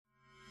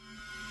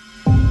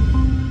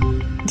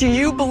Do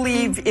you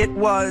believe it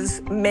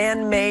was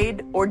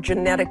man-made or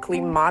genetically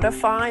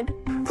modified?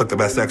 Look, the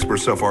best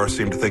experts so far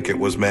seem to think it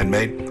was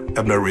man-made. I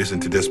have no reason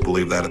to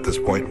disbelieve that at this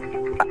point.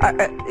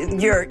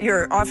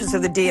 Your Office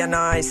of the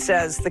DNI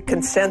says the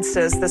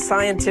consensus, the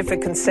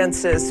scientific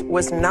consensus,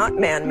 was not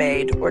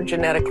man-made or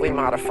genetically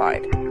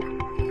modified.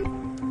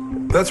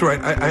 That's right.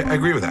 I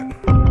agree with that.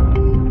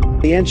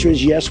 The answer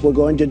is yes, we're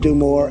going to do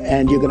more,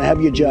 and you're going to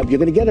have your job. You're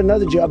going to get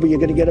another job, or you're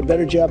going to get a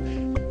better job.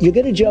 You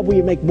get a job where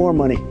you make more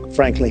money,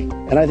 frankly,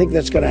 and I think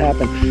that's going to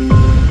happen.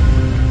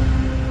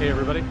 Hey,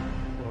 everybody.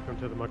 Welcome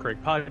to the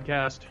Muckrake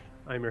Podcast.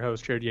 I'm your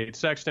host, Jared Yates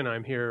Sexton.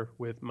 I'm here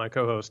with my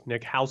co-host,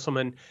 Nick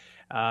Hauselman.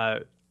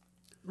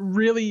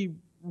 Really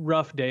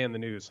rough day in the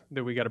news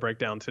that we got to break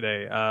down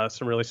today.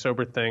 Some really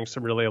sober things,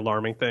 some really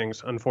alarming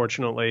things,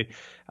 unfortunately,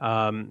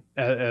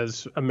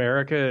 as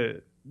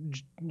America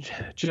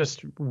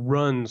just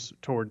runs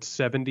towards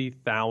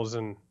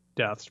 70,000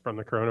 deaths from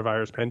the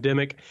coronavirus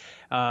pandemic.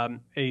 A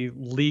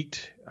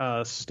leaked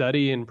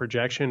study and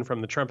projection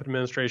from the Trump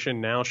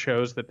administration now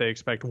shows that they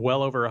expect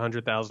well over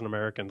 100,000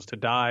 Americans to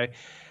die.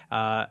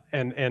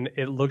 And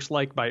it looks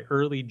like by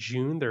early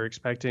June, they're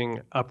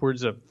expecting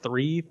upwards of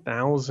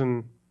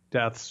 3,000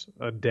 deaths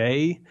a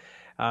day,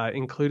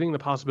 including the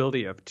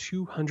possibility of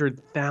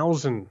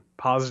 200,000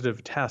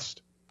 positive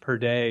tests per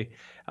day.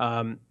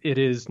 It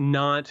is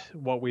not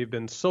what we've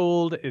been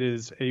sold. It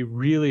is a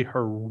really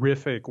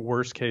horrific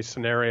worst case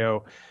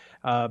scenario.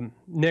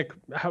 Nick,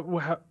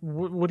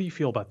 what do you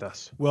feel about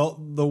this? Well,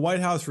 the White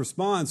House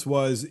response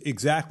was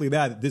exactly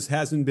that. This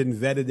hasn't been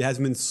vetted. It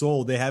hasn't been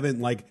sold. They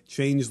haven't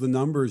changed the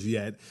numbers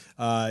yet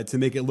to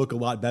make it look a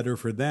lot better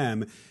for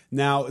them.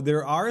 Now,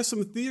 there are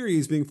some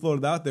theories being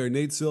floated out there.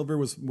 Nate Silver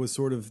was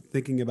sort of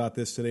thinking about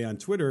this today on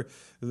Twitter,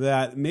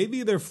 that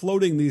maybe they're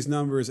floating these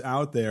numbers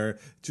out there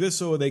just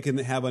so they can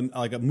have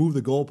move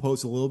the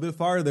goalposts a little bit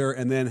farther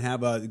and then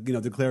have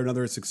declare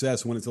another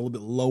success when it's a little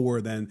bit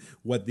lower than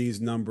what these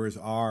numbers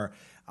are.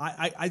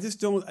 I just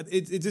don't.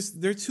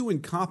 They're too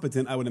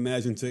incompetent, I would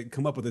imagine, to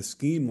come up with a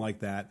scheme like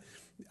that.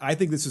 I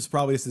think this is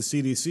probably just the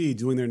CDC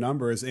doing their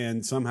numbers,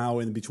 and somehow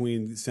in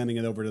between sending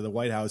it over to the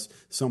White House,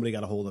 somebody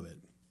got a hold of it.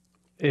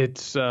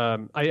 It's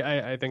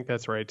I think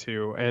that's right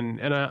too,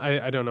 and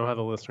I don't know how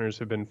the listeners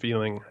have been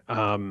feeling,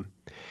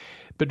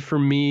 but for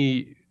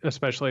me,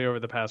 especially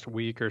over the past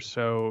week or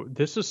so,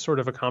 this is sort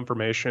of a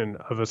confirmation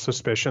of a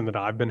suspicion that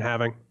I've been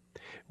having,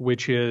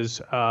 which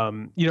is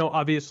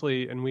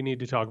obviously, and we need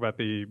to talk about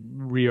the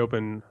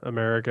Reopen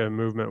America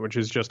movement, which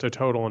is just a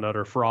total and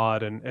utter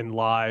fraud and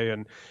lie,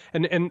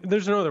 and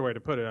there's no other way to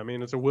put it. I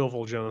mean, it's a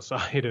willful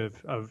genocide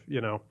of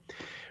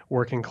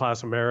working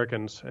class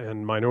Americans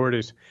and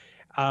minorities.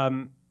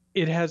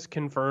 It has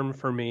confirmed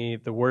for me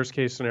the worst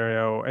case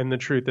scenario. And the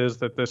truth is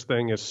that this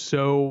thing is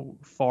so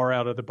far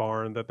out of the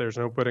barn that there's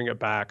no putting it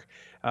back.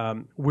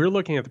 We're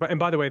looking at and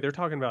by the way, they're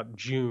talking about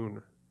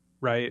June,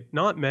 right?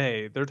 Not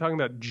May. They're talking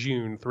about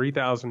June,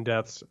 3,000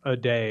 deaths a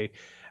day.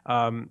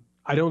 I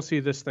don't see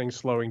this thing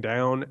slowing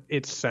down.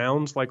 It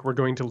sounds like we're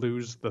going to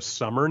lose the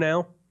summer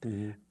now.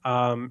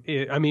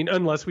 Mm-hmm.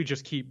 Unless we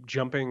just keep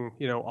jumping,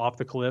 off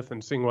the cliff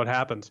and seeing what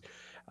happens.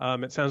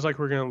 It sounds like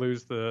we're going to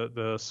lose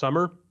the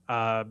summer.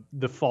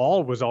 The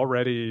fall was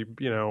already,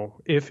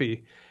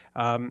 iffy.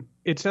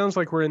 It sounds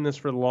like we're in this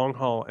for the long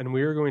haul, and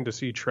we are going to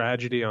see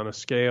tragedy on a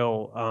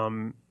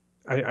scale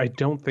I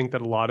don't think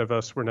that a lot of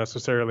us were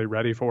necessarily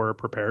ready for or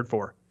prepared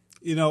for.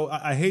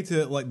 I hate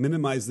to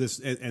minimize this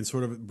and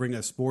sort of bring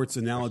a sports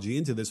analogy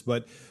into this,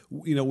 but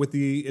with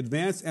the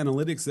advanced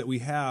analytics that we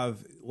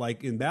have,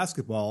 like in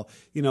basketball,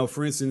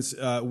 for instance,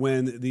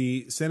 when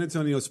the San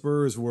Antonio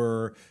Spurs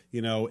were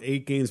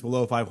 8 games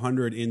below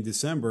 500 in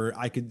December,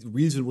 I could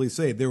reasonably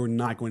say they were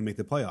not going to make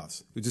the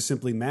playoffs. It was just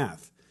simply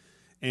math.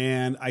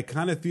 And I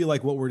kind of feel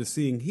like what we're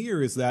seeing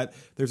here is that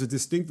there's a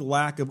distinct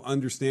lack of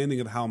understanding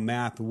of how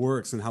math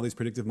works and how these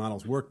predictive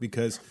models work,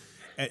 because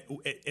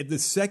at the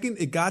second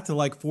it got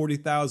to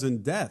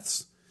 40,000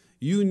 deaths,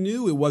 you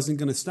knew it wasn't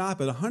going to stop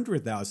at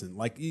 100,000.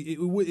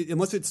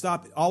 Unless it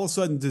stopped all of a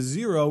sudden to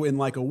zero in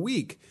a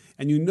week.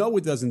 And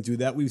it doesn't do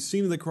that. We've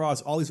seen it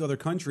across all these other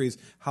countries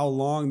how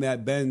long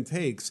that bend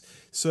takes.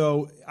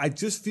 So I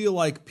just feel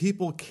like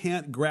people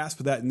can't grasp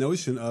that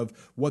notion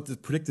of what the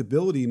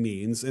predictability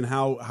means and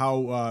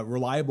how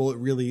reliable it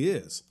really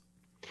is.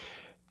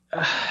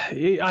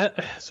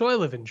 So I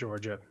live in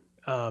Georgia.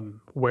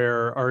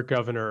 Where our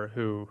governor,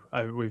 who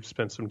we've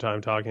spent some time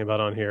talking about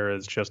on here,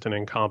 is just an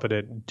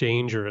incompetent,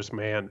 dangerous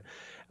man.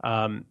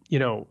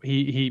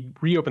 He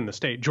reopened the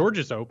state.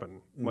 Georgia's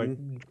open,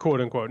 quote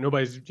unquote.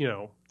 Nobody's,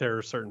 there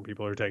are certain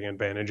people who are taking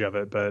advantage of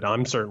it, but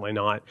I'm certainly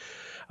not.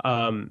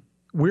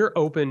 We're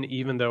open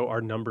even though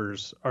our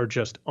numbers are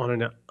just on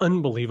an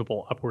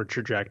unbelievable upward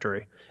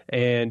trajectory.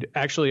 And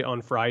actually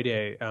on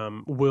Friday,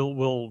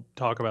 we'll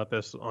talk about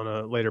this on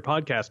a later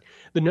podcast.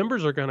 The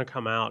numbers are going to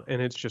come out,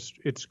 and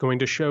it's going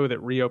to show that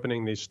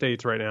reopening these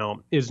states right now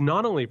is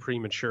not only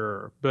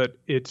premature, but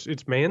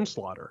it's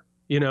manslaughter.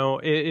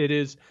 It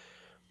is.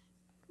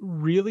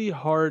 really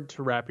hard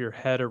to wrap your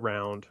head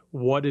around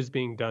what is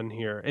being done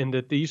here, and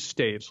that these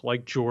states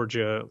like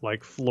Georgia,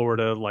 like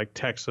Florida, like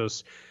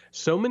Texas,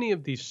 so many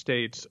of these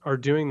states are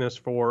doing this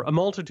for a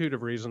multitude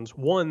of reasons.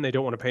 One, they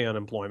don't want to pay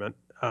unemployment.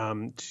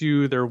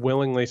 Two, they're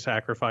willingly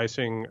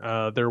sacrificing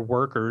their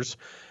workers,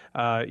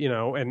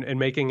 and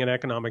making an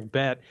economic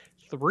bet.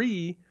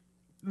 Three,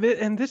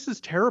 and this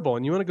is terrible,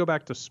 and you want to go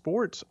back to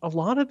sports, a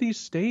lot of these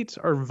states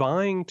are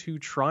vying to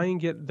try and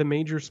get the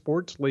major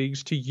sports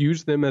leagues to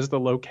use them as the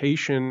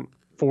location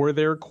for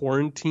their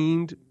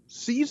quarantined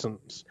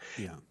seasons.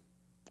 Yeah.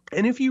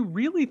 And if you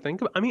really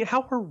think about, I mean,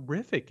 how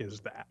horrific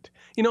is that?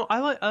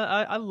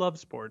 I love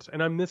sports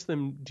and I miss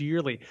them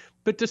dearly.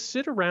 But to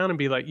sit around and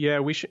be like, yeah,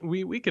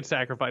 we could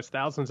sacrifice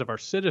thousands of our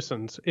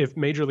citizens if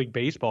Major League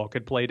Baseball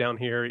could play down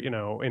here, in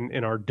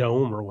our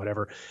dome or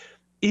whatever.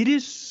 It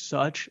is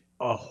such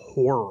a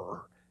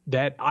horror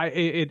that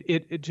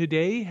it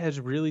today has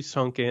really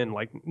sunk in,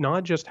 like,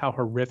 not just how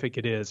horrific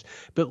it is,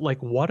 but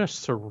like what a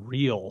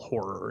surreal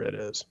horror it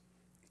is.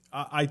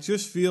 I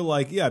just feel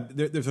like,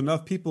 there's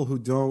enough people who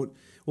don't.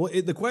 Well,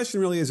 the question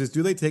really is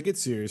do they take it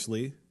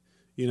seriously?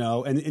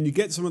 And you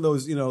get some of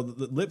those,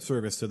 the lip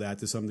service to that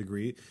to some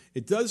degree.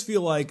 It does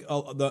feel like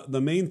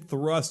the main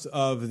thrust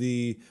of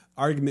the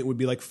argument would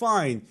be like,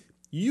 fine,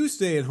 you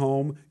stay at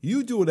home,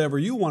 you do whatever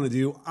you want to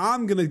do.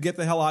 I'm going to get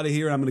the hell out of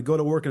here. And I'm going to go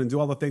to work and do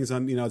all the things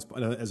I'm,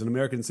 as an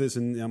American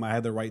citizen, I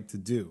have the right to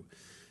do.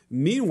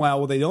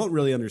 Meanwhile, what they don't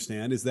really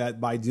understand is that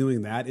by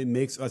doing that, it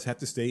makes us have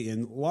to stay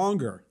in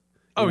longer.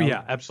 Oh,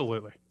 yeah,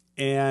 absolutely.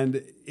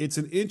 And it's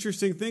an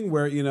interesting thing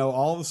where,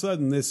 all of a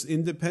sudden this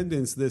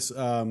independence, this,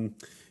 Ayn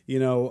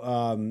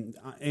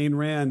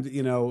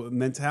Rand,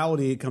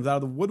 mentality comes out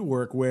of the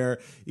woodwork where,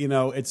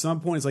 at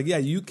some point it's like, yeah,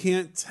 you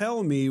can't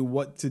tell me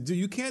what to do.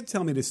 You can't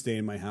tell me to stay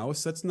in my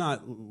house. That's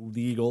not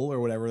legal or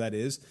whatever that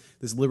is,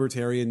 this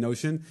libertarian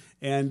notion.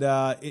 And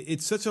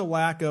it's such a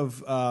lack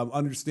of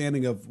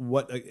understanding of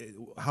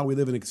how we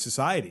live in a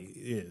society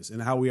is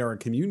and how we are a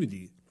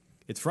community.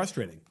 It's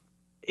frustrating.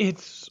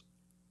 It's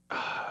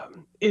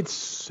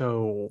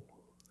so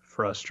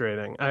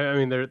frustrating. I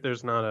mean,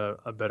 there's not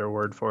a better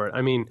word for it.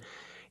 I mean,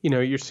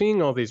 you're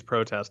seeing all these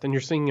protests, and you're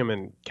seeing them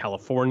in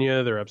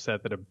California. They're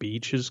upset that a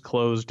beach is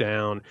closed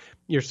down.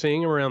 You're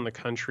seeing them around the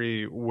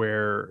country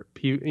where,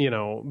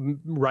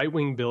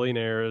 right-wing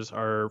billionaires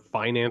are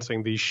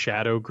financing these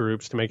shadow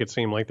groups to make it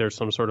seem like there's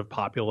some sort of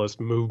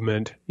populist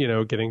movement,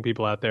 getting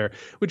people out there,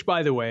 which,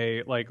 by the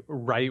way, like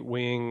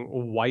right-wing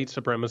white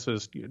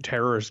supremacist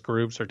terrorist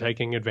groups are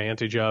taking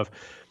advantage of.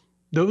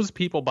 Those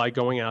people, by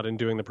going out and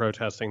doing the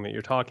protesting that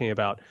you're talking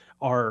about,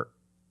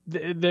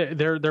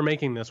 they're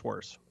making this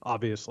worse,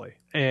 obviously,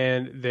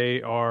 and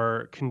they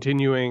are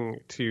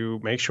continuing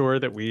to make sure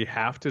that we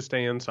have to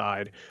stay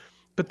inside.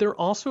 But they're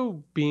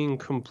also being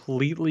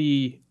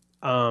completely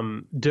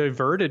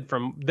diverted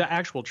from the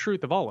actual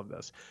truth of all of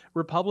this.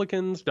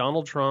 Republicans,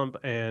 Donald Trump,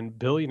 and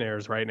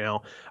billionaires right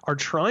now are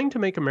trying to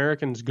make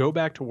Americans go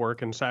back to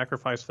work and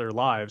sacrifice their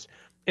lives.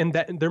 And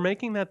that they're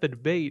making that the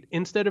debate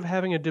instead of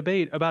having a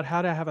debate about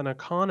how to have an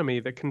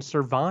economy that can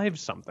survive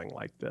something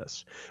like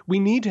this. We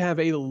need to have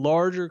a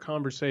larger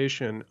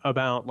conversation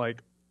about,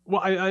 like,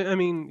 well, I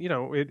mean,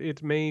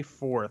 it's May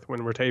 4th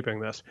when we're taping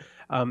this.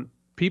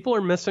 People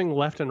are missing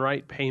left and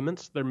right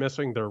payments. They're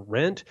missing their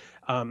rent.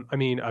 I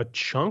mean, a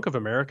chunk of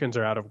Americans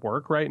are out of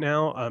work right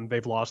now.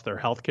 They've lost their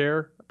health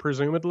care,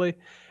 presumably.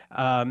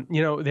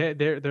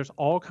 There's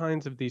all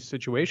kinds of these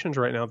situations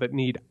right now that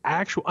need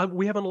actual.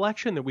 We have an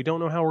election that we don't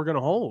know how we're going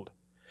to hold.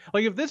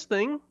 Like, if this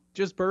thing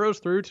just burrows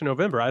through to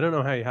November, I don't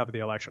know how you have the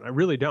election. I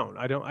really don't.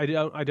 I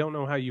don't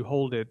know how you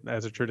hold it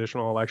as a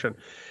traditional election.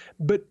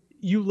 But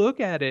you look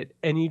at it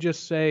and you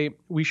just say,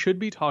 we should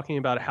be talking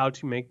about how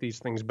to make these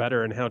things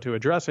better and how to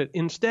address it.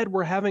 Instead,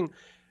 we're having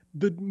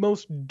the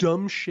most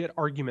dumb shit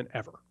argument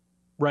ever,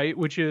 right?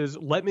 Which is,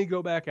 let me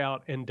go back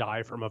out and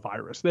die from a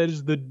virus. That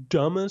is the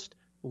dumbest,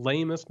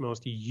 lamest,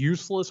 most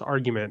useless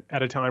argument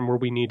at a time where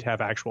we need to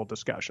have actual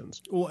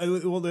discussions.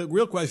 Well, the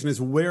real question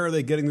is, where are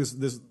they getting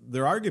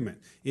their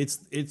argument? It's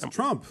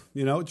Trump.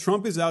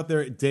 Trump is out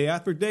there day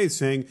after day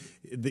saying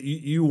that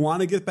you want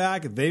to get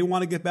back. They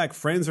want to get back.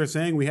 Friends are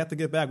saying we have to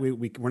get back.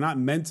 We're not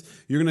meant.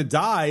 You're going to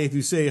die if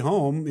you stay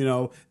home.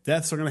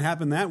 Deaths are going to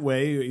happen that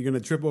way. You're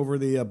going to trip over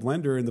the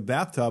blender in the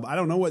bathtub. I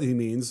don't know what he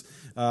means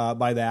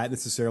by that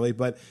necessarily,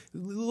 but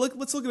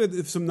let's look at it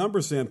from some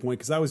numbers standpoint,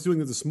 because I was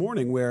doing it this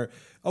morning where,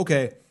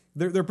 okay,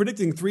 they're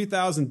predicting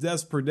 3,000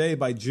 deaths per day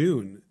by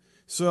June.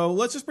 So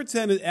let's just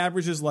pretend it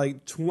averages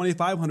like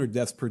 2,500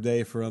 deaths per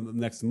day for the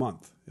next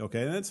month.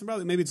 Okay, and that's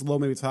probably, maybe it's low,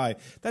 maybe it's high.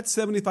 That's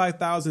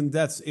 75,000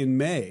 deaths in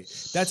May.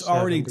 That's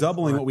already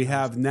doubling what we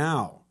have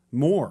now,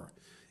 more.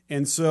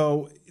 And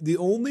so the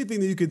only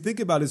thing that you could think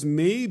about is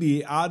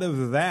maybe out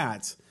of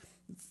that,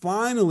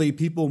 finally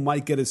people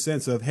might get a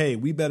sense of, hey,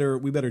 we better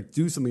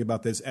do something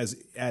about this as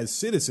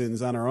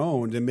citizens on our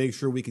own to make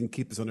sure we can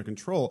keep this under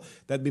control.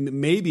 That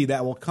maybe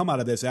that will come out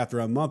of this after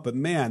a month. But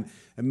man,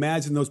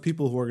 imagine those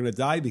people who are going to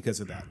die because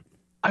of that.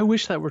 I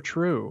wish that were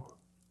true,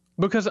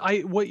 because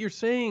what you're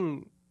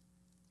saying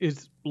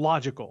is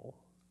logical,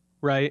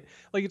 right?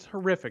 Like, it's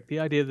horrific. The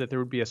idea that there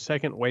would be a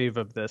second wave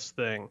of this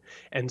thing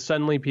and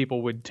suddenly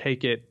people would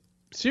take it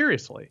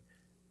seriously.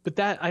 But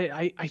that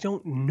I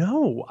don't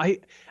know.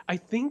 I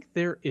think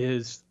there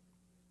is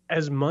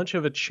as much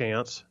of a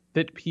chance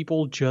that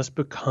people just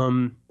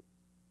become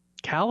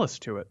callous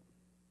to it.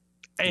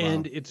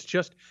 And wow. It's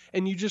just,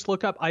 and you just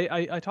look up,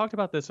 I talked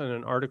about this in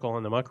an article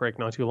on the Muckrake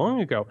not too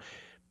long ago.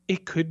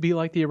 It could be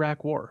like the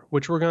Iraq War,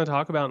 which we're going to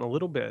talk about in a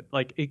little bit.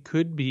 Like, it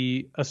could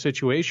be a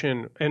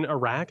situation in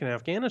Iraq and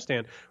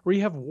Afghanistan where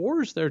you have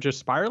wars that are just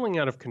spiraling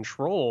out of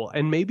control.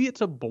 And maybe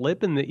it's a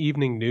blip in the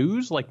evening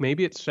news. Like,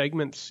 maybe it's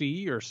segment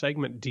C or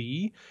segment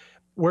D,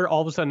 where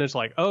all of a sudden it's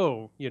like,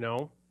 oh,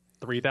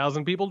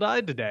 3,000 people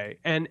died today.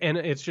 And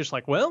it's just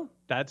like, well,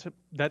 that's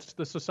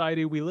the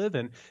society we live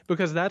in,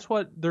 because that's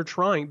what they're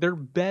trying. They're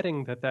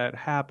betting that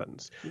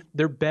happens.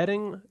 They're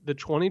betting the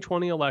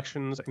 2020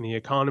 elections and the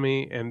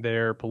economy and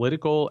their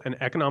political and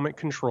economic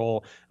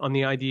control on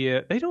the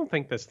idea. They don't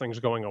think this thing's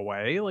going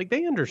away. Like,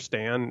 they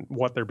understand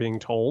what they're being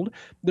told.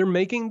 They're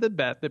making the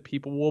bet that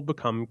people will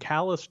become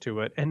callous to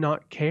it and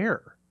not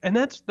care. And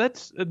that's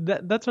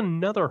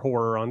another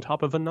horror on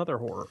top of another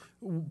horror.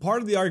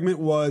 Part of the argument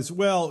was,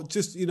 well,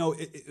 just,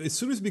 as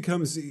soon as it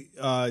becomes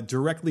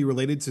directly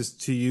related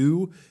to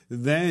you,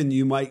 then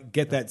you might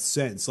get that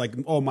sense. Like,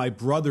 oh, my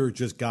brother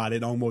just got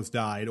it, almost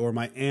died, or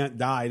my aunt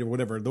died, or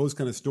whatever, those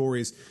kind of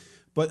stories.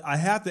 But I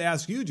have to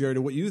ask you, Jared,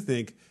 what you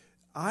think.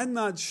 I'm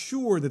not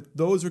sure that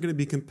those are going to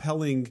be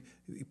compelling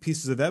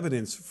pieces of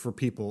evidence for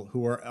people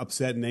who are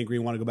upset and angry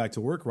and want to go back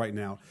to work right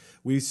now.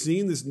 We've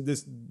seen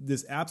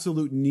this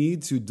absolute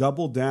need to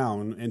double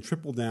down and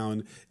triple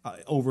down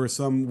over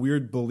some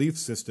weird belief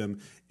system.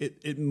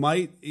 It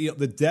might,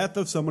 the death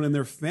of someone in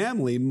their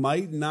family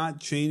might not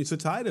change the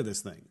tide of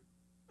this thing.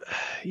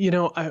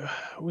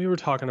 We were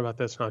talking about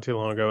this not too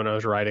long ago when I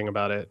was writing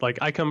about it. Like,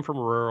 I come from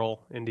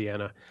rural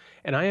Indiana,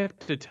 and I have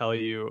to tell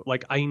you,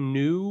 like, I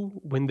knew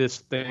when this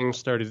thing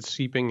started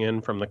seeping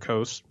in from the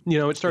coast.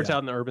 It starts out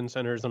in the urban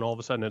centers, and all of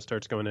a sudden it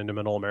starts going into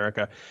middle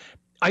America.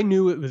 I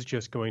knew it was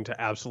just going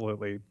to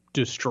absolutely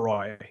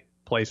destroy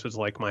places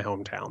like my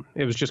hometown.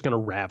 It was just going to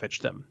ravage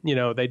them.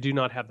 They do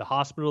not have the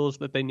hospitals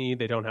that they need.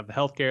 They don't have the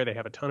healthcare. They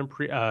have a ton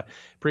of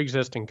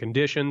pre-existing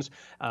conditions.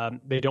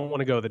 They don't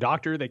want to go to the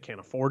doctor. They can't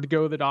afford to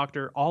go to the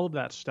doctor. All of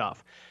that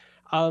stuff.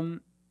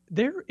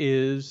 There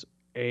is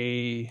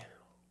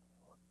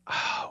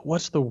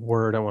what's the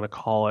word I want to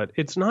call it?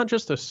 It's not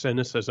just a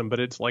cynicism, but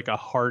it's like a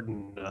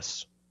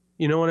hardness.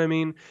 You know what I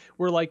mean?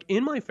 Where, like,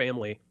 in my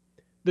family,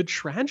 the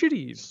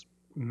tragedies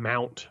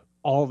mount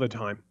all the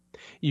time.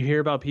 You hear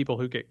about people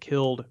who get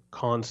killed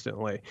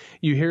constantly.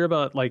 You hear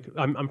about, like,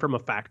 I'm from a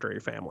factory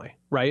family,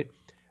 right?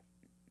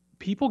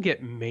 People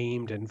get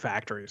maimed in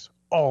factories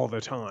all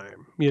the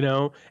time,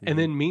 And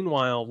then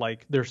meanwhile,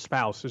 like, their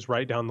spouse is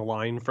right down the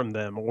line from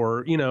them,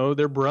 or,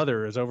 their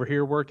brother is over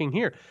here working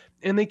here,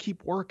 and they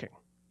keep working.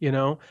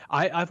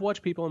 I've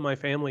watched people in my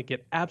family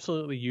get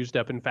absolutely used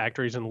up in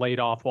factories and laid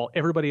off while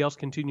everybody else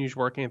continues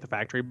working at the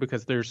factory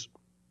because there's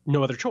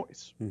no other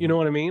choice. Mm-hmm. You know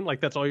what I mean?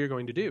 Like, that's all you're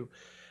going to do.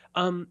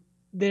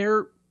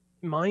 There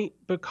might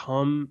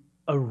become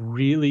a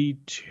really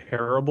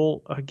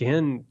terrible,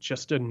 again,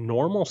 just a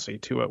normalcy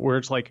to it where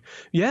it's like,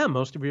 yeah,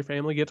 most of your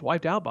family gets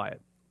wiped out by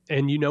it.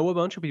 And a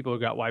bunch of people who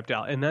got wiped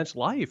out, and that's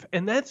life.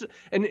 And that's,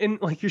 and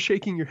like, you're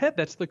shaking your head.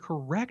 That's the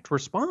correct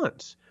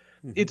response.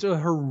 Mm-hmm. It's a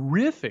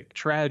horrific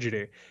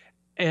tragedy.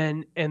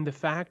 And the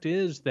fact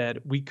is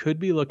that we could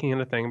be looking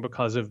at a thing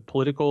because of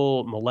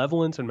political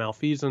malevolence and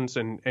malfeasance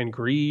and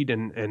greed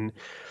and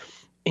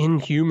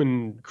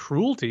inhuman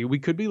cruelty. We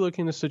could be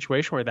looking at a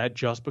situation where that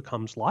just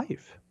becomes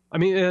life. I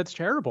mean, it's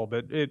terrible,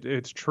 but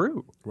it's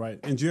true. Right.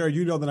 And Jared,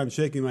 that I'm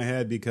shaking my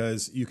head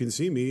because you can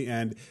see me.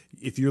 And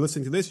if you're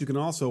listening to this, you can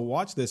also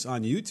watch this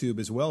on YouTube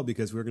as well,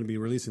 because we're going to be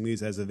releasing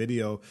these as a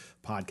video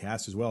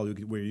podcast as well,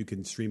 where you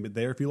can stream it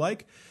there if you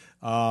like.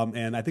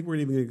 And I think we're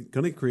even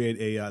going to create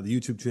the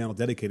YouTube channel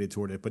dedicated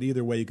toward it. But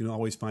either way, you can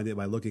always find it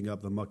by looking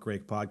up the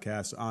Muckrake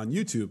Podcast on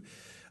YouTube.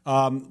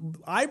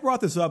 I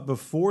brought this up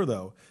before,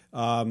 though,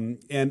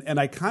 and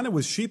I kind of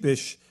was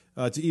sheepish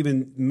to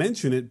even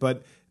mention it,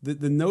 but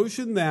the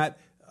notion that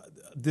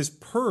this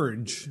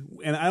purge,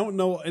 and I don't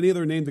know any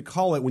other name to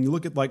call it when you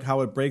look at, like, how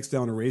it breaks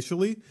down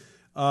racially,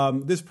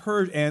 this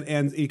purge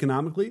and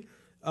economically,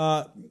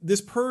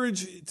 this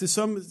purge to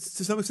some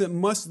extent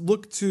must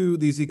look to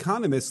these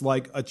economists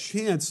like a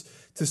chance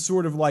to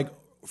sort of, like,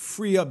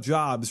 free up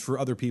jobs for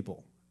other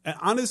people. It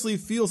honestly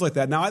feels like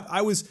that. Now,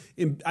 I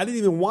didn't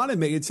even want to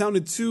make it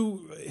sounded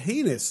too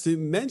heinous to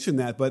mention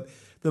that, but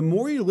the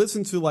more you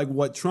listen to, like,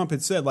 what Trump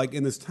had said, like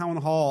in this town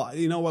hall,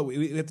 you know what?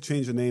 We have to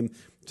change the name.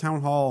 Town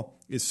hall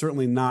is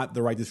certainly not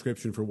the right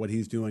description for what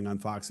he's doing on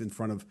Fox in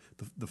front of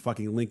the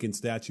fucking Lincoln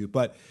statue.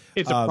 But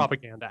it's a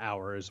propaganda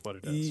hour, is what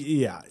it is.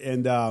 Yeah,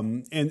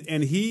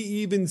 and he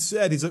even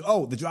said, he's like,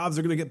 oh, the jobs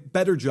are going to get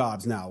better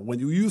jobs now when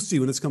you see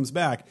when this comes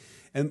back.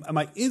 And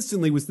I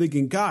instantly was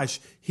thinking,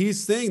 gosh,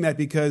 he's saying that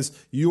because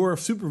your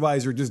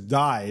supervisor just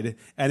died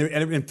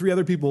and 3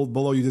 other people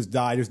below you just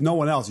died. There's no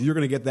one else. You're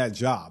going to get that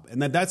job. And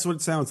that's what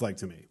it sounds like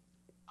to me.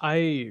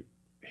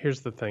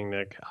 here's the thing,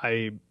 Nick.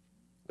 I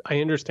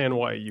understand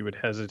why you would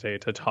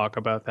hesitate to talk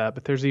about that,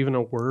 but there's even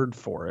a word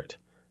for it: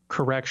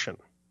 correction.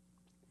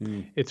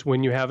 It's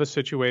when you have a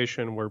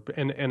situation where,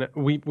 and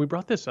we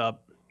brought this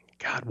up.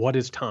 God, what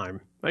is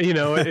time? You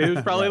know, it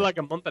was probably Right. like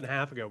a month and a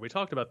half ago. We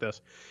talked about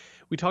this.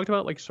 We talked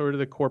about like sort of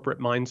the corporate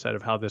mindset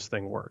of how this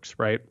thing works,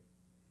 right?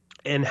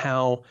 And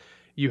how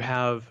you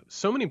have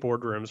so many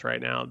boardrooms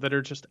right now that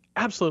are just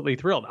absolutely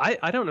thrilled.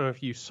 I don't know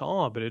if you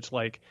saw, but it's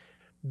like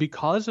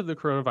because of the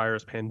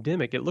coronavirus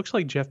pandemic, it looks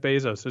like Jeff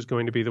Bezos is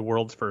going to be the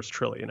world's first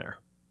trillionaire.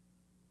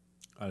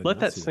 I did Let not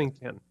that see sink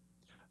in.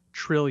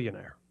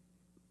 Trillionaire.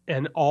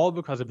 And all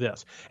because of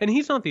this. And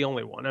he's not the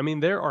only one. I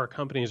mean, there are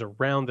companies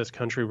around this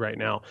country right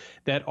now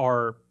that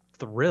are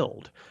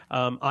thrilled.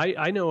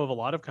 I know of a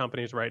lot of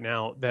companies right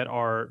now that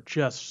are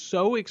just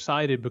so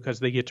excited because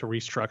they get to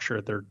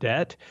restructure their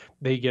debt.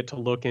 They get to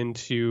look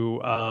into,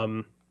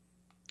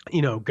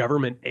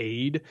 government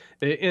aid.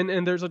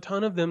 And there's a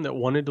ton of them that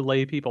wanted to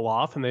lay people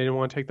off and they didn't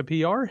want to take the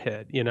PR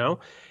hit, you know?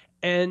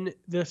 And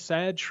the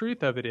sad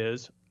truth of it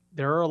is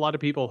there are a lot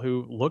of people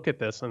who look at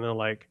this and they're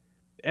like,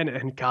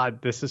 and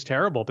God, this is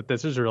terrible, but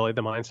this is really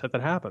the mindset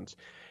that happens.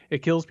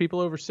 It kills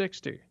people over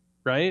 60,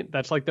 right?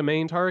 That's like the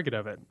main target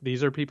of it.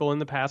 These are people in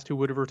the past who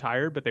would have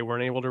retired, but they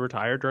weren't able to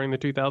retire during the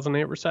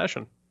 2008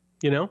 recession.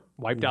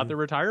 Wiped out their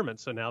retirement.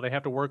 So now they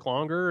have to work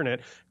longer and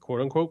it quote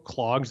unquote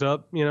clogs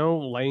up,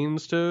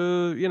 lanes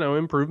to,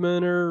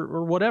 improvement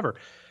or whatever.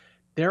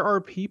 There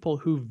are people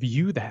who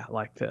view that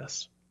like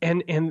this.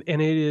 And it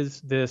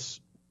is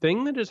this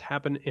thing that has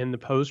happened in the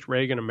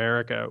post-Reagan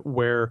America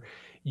where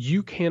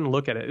you can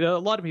look at it. A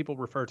lot of people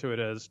refer to it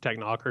as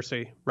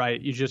technocracy, right?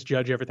 You just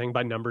judge everything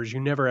by numbers. You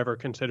never ever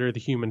consider the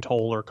human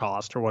toll or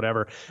cost or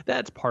whatever.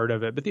 That's part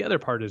of it. But the other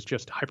part is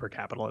just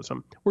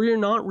hypercapitalism, where you're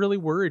not really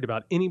worried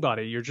about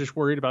anybody. You're just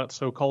worried about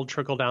so-called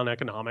trickle-down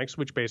economics,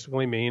 which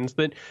basically means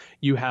that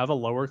you have a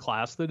lower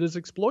class that is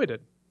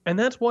exploited. And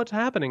that's what's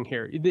happening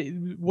here.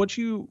 What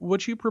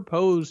you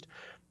proposed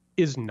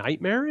is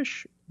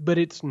nightmarish, but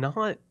it's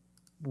not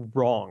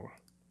wrong.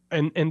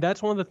 And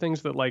that's one of the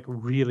things that like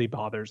really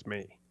bothers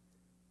me.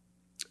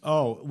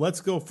 Oh, let's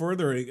go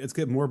further. Let's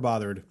get more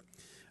bothered.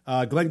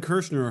 Glenn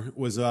Kirshner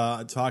was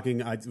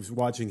talking. I was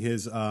watching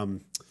his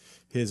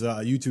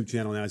YouTube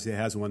channel now. He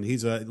has one.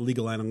 He's a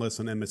legal analyst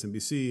on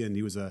MSNBC, and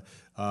he was a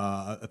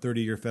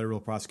 30-year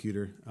federal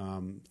prosecutor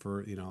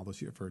for all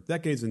those years, for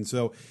decades. And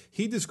so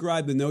he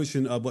described the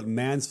notion of what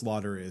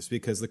manslaughter is,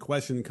 because the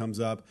question comes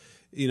up,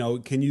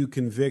 can you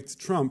convict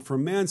Trump for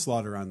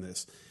manslaughter on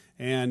this?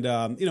 And,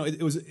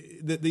 it was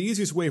the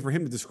easiest way for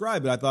him to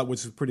describe it, I thought,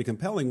 which was pretty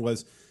compelling,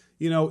 was,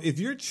 if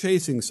you're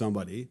chasing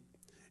somebody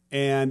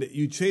and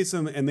you chase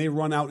them and they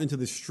run out into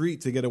the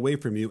street to get away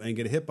from you and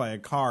get hit by a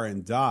car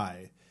and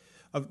die.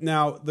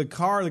 Now, the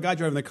guy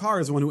driving the car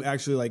is the one who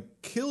actually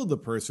killed the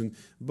person,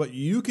 but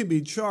you can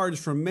be charged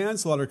for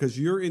manslaughter because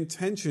your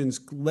intentions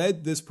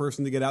led this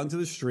person to get out into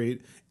the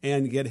street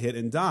and get hit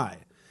and die.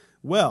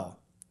 Well,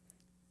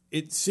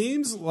 it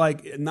seems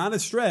like not a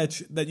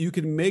stretch that you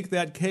can make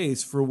that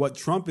case for what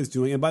Trump is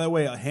doing. And by the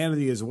way,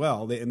 Hannity as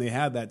well. They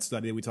had that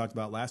study that we talked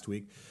about last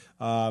week,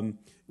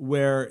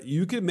 where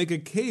you could make a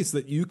case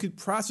that you could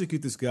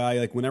prosecute this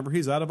guy, whenever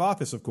he's out of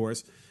office, of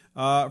course,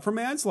 for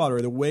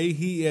manslaughter, the way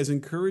he has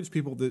encouraged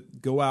people to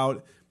go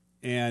out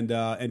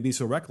and be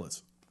so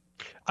reckless.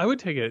 I would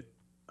take it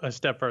a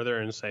step further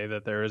and say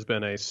that there has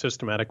been a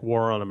systematic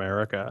war on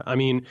America. I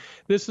mean,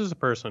 this is a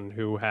person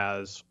who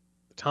has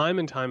time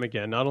and time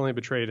again not only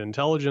betrayed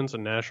intelligence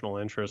and national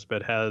interest,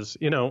 but has,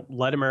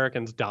 let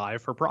Americans die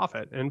for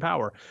profit and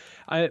power.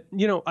 I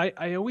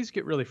always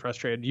get really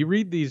frustrated. You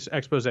read these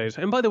exposés,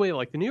 and by the way,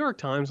 the New York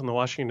Times and the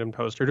Washington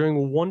Post are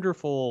doing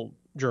wonderful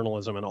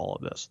journalism in all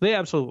of this. They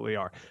absolutely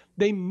are.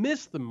 They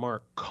miss the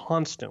mark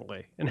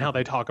constantly in how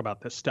they talk about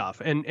this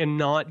stuff and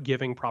not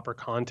giving proper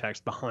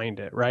context behind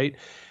it, right?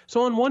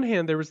 So on one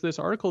hand, there was this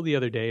article the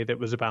other day that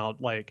was about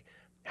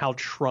how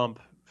Trump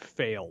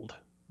failed.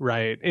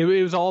 Right. It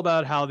was all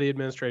about how the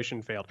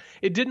administration failed.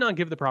 It did not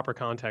give the proper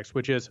context,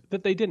 which is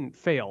that they didn't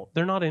fail.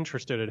 They're not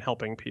interested in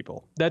helping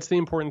people. That's the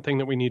important thing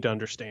that we need to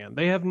understand.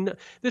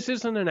 This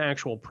isn't an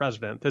actual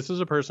president. This is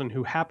a person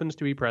who happens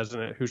to be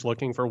president who's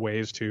looking for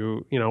ways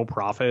to,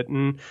 profit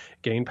and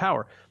gain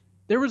power.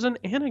 There was an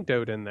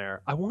anecdote in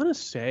there. I want to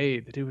say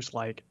that it was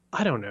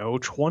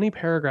 20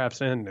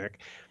 paragraphs in,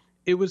 Nick.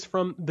 It was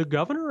from the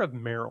governor of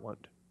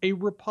Maryland, a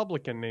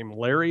Republican named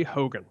Larry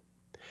Hogan,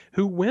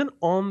 who went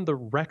on the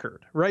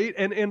record, right?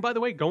 And by the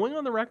way, going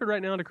on the record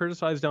right now to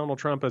criticize Donald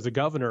Trump as a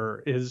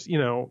governor is,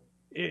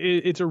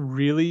 it's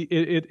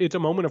a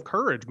moment of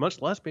courage,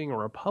 much less being a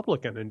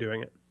Republican and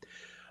doing it.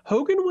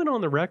 Hogan went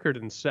on the record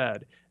and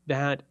said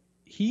that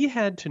he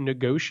had to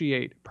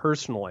negotiate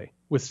personally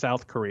with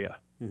South Korea,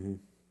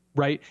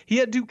 right? He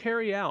had to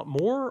carry out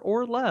more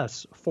or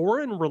less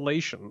foreign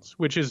relations,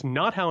 which is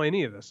not how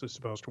any of this is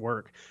supposed to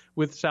work,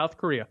 with South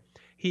Korea.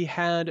 He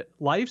had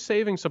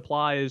life-saving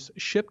supplies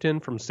shipped in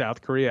from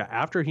South Korea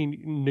after he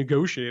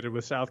negotiated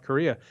with South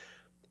Korea.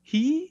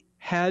 He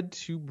had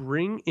to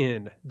bring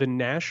in the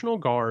National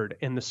Guard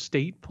and the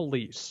state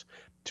police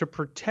to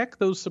protect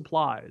those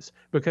supplies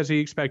because he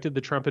expected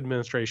the Trump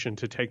administration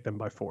to take them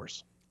by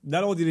force.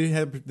 Not only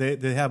did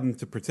they have them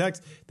to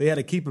protect, they had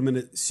to keep them in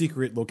a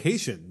secret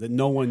location that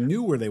no one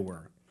knew where they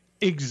were.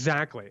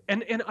 Exactly.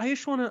 And I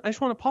just want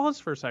to pause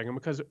for a second,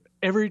 because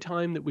every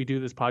time that we do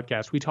this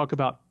podcast, we talk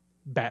about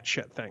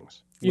batshit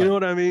things. You know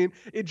what I mean?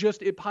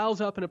 It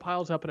piles up and it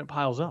piles up and it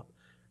piles up.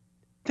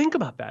 Think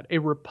about that. A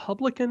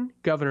Republican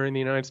governor in the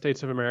United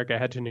States of America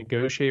had to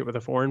negotiate with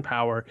a foreign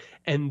power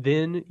and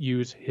then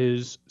use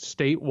his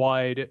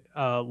statewide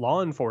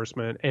law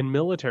enforcement and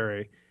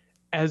military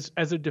as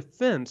a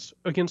defense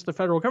against the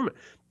federal government.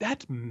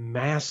 That's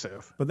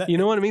massive. But you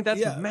know what I mean?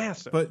 That's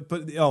massive. But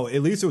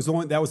at least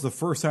that was the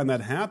first time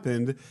that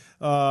happened.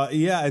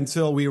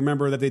 Until we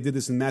remember that they did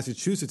this in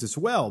Massachusetts as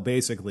well.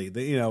 Basically,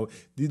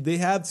 they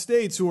have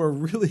states who are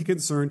really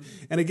concerned.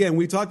 And again,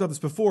 we talked about this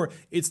before.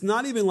 It's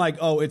not even like,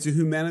 it's a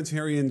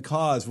humanitarian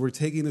cause. We're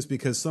taking this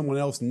because someone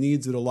else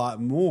needs it a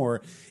lot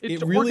more.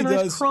 It really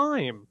does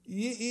crime.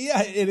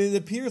 Yeah, it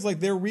appears like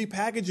they're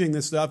repackaging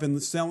this stuff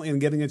and selling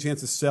and getting a chance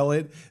to sell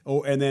it,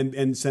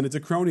 and send it to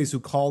cronies who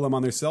call them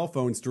on their cell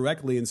phones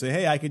directly and say,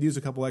 "Hey, I could use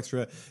a couple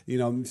extra,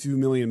 few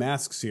million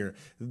masks here."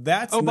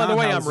 That's by the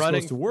way, I'm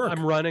supposed to work.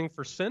 I'm running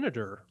for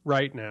senator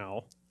right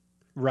now.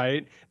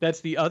 Right?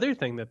 That's the other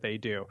thing that they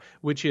do,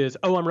 which is,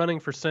 I'm running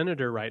for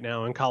senator right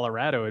now in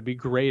Colorado. It'd be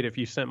great if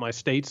you sent my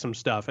state some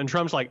stuff. And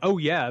Trump's like, "Oh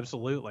yeah,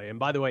 absolutely. And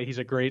by the way, he's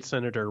a great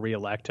senator.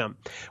 Reelect him."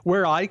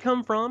 Where I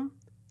come from,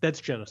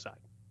 that's genocide.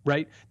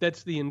 Right?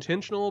 That's the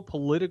intentional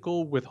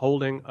political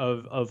withholding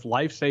of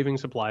life-saving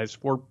supplies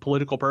for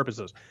political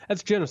purposes.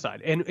 That's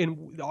genocide.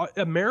 And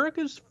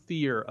America's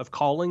fear of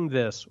calling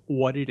this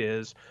what it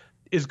is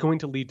going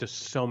to lead to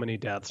so many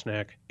deaths,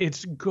 Nick.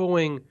 It's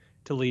going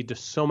to lead to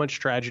so much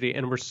tragedy,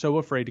 and we're so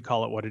afraid to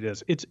call it what it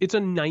is. It's a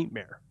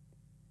nightmare.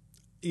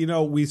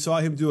 We saw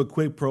him do a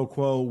quid pro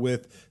quo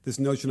with this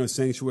notion of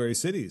sanctuary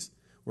cities,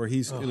 where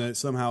he's going to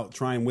somehow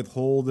try and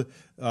withhold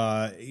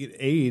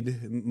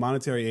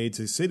monetary aid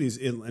to cities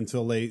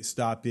until they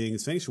stop being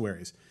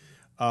sanctuaries.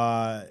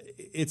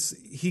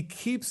 He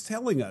keeps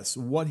telling us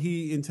what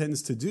he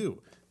intends to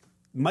do.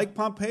 Mike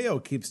Pompeo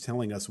keeps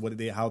telling us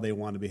how they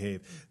want to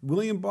behave.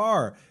 William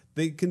Barr,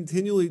 they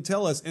continually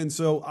tell us. And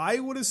so I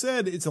would have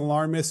said it's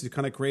alarmist. It's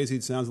kind of crazy.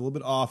 It sounds a little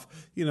bit off,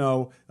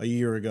 a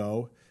year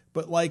ago.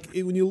 But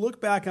when you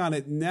look back on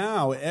it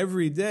now,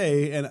 every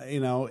day, and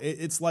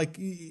it's like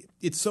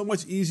it's so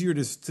much easier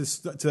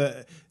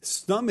to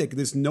stomach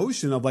this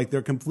notion of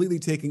they're completely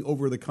taking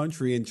over the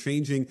country and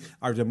changing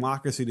our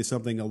democracy to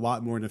something a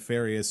lot more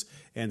nefarious,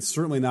 and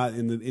certainly not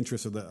in the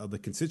interest of the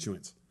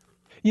constituents.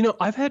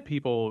 I've had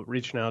people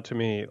reaching out to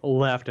me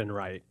left and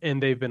right,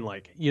 and they've been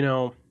like,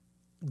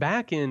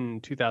 back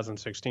in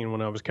 2016, when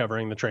I was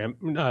covering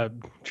the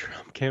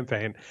Trump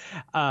campaign,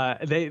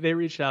 they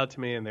reached out to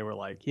me and they were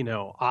like,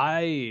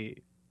 I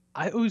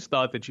always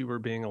thought that you were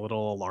being a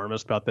little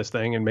alarmist about this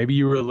thing, and maybe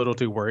you were a little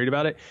too worried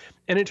about it.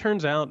 And it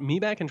turns out, me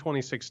back in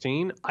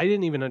 2016, I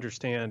didn't even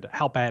understand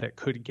how bad it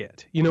could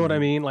get. You know what I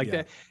mean?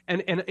 That.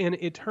 And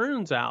it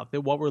turns out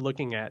that what we're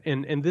looking at,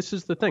 and this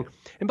is the thing.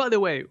 And by the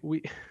way,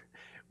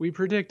 we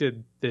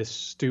predicted this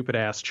stupid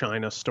ass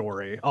China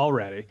story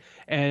already,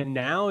 and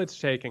now it's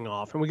taking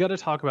off, and we got to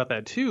talk about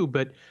that too.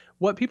 But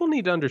what people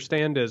need to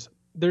understand is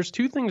there's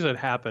two things that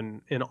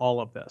happen in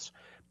all of this.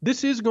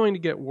 This is going to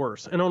get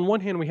worse, and on one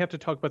hand, we have to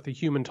talk about the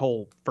human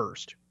toll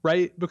first,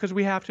 right? Because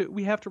we have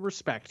to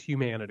respect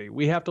humanity.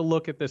 We have to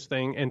look at this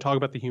thing and talk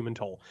about the human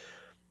toll.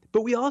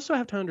 But we also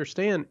have to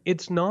understand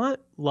it's not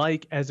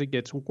like as it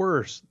gets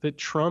worse that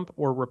Trump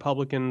or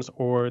Republicans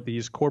or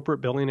these corporate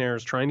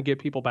billionaires trying to get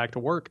people back to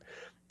work,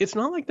 it's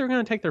not like they're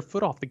going to take their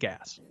foot off the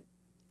gas,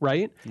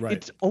 right?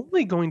 It's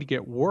only going to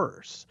get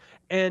worse.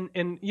 And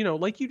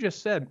like you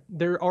just said,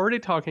 they're already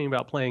talking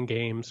about playing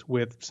games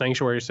with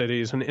sanctuary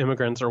cities and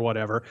immigrants or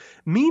whatever.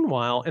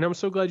 Meanwhile, and I'm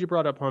so glad you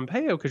brought up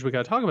Pompeo because we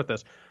got to talk about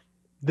this,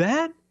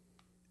 that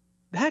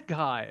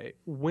guy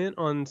went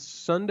on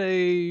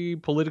Sunday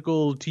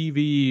political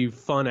TV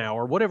fun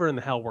hour, whatever in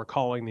the hell we're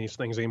calling these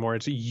things anymore.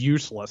 It's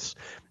useless.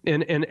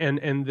 And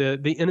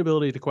the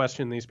inability to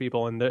question these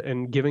people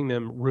and giving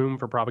them room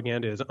for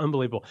propaganda is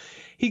unbelievable.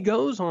 He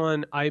goes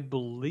on, I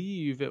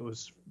believe it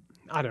was,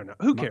 I don't know,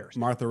 who cares?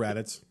 Martha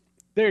Raddatz.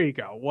 There you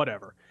go,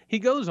 whatever. He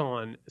goes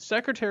on,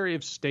 Secretary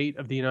of State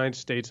of the United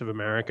States of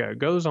America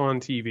goes on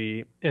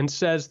TV and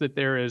says that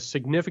there is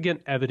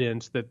significant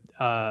evidence that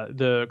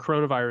the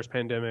coronavirus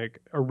pandemic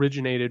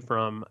originated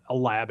from a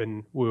lab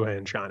in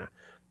Wuhan, China.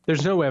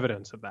 There's no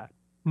evidence of that.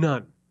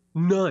 None.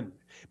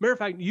 Matter of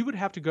fact, you would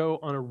have to go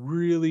on a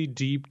really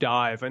deep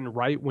dive in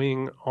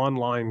right-wing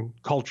online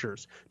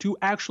cultures to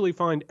actually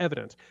find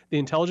evidence. The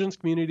intelligence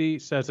community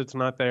says it's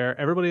not there.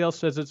 Everybody else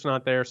says it's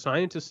not there.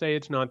 Scientists say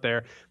it's not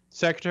there.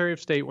 Secretary of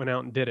State went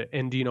out and did it.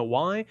 And do you know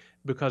why?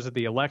 Because of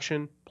the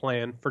election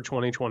plan for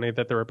 2020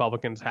 that the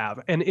Republicans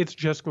have. And it's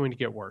just going to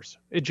get worse.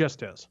 It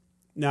just is.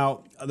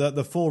 Now,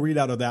 the full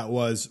readout of that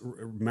was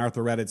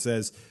Martha Raddatz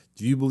says,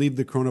 "Do you believe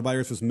the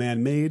coronavirus was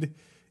man-made?"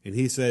 And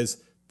he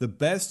says, "The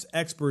best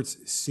experts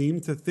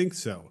seem to think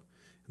so."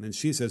 And then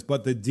she says,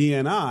 "But the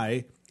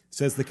DNI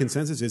says the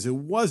consensus is it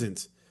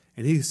wasn't.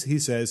 And he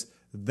says,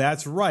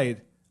 that's right.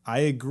 I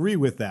agree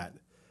with that.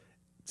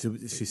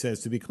 She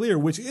says, to be clear,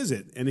 which is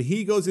it? And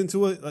he goes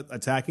into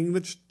attacking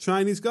the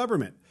Chinese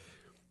government.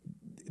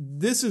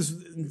 This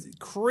is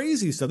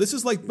crazy stuff. This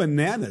is like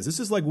Bananas. This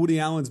is like Woody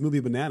Allen's movie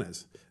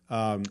Bananas,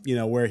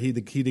 where he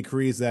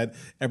decrees that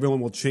everyone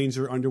will change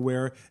their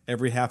underwear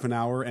every half an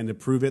hour, and to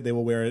prove it, they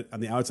will wear it on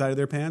the outside of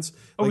their pants.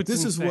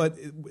 This is what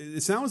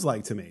it sounds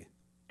like to me.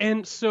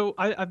 And so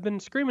I've been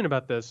screaming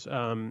about this.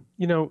 There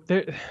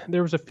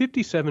was a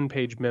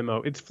 57-page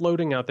memo. It's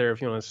floating out there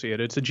if you want to see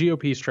it. It's a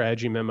GOP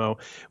strategy memo,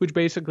 which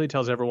basically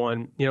tells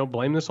everyone,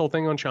 blame this whole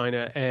thing on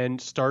China and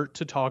start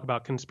to talk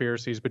about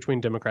conspiracies between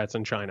Democrats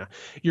and China.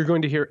 You're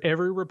going to hear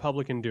every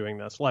Republican doing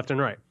this, left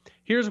and right.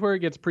 Here's where it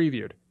gets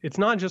previewed. It's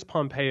not just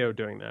Pompeo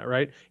doing that,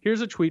 right?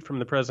 Here's a tweet from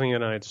the President of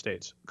the United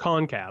States.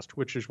 Concast,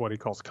 which is what he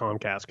calls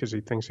Comcast because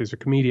he thinks he's a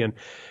comedian,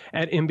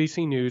 at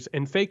NBC News,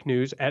 and fake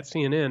news at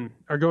CNN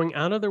are going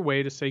out of their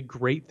way to say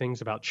great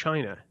things about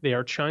China. They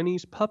are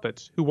Chinese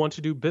puppets who want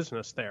to do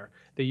business there.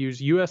 They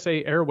use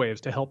USA airwaves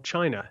to help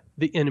China,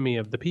 the enemy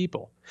of the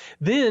people.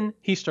 Then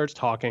he starts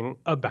talking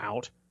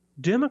about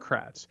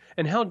Democrats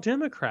and how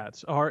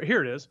Democrats are,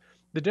 here it is,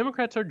 the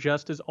Democrats are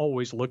just as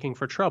always looking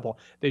for trouble.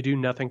 They do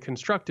nothing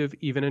constructive,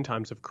 even in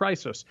times of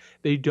crisis.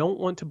 They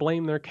don't want to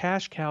blame their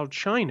cash cow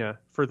China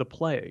for the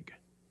plague.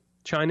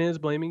 China is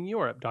blaming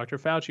Europe. Dr.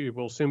 Fauci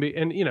will soon be,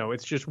 and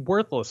it's just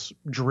worthless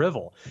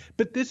drivel.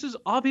 But this is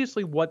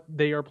obviously what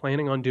they are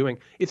planning on doing.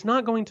 It's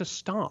not going to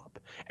stop.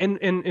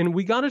 And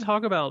we got to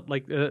talk about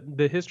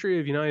the history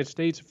of the United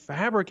States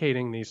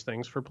fabricating these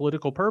things for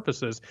political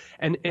purposes.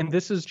 And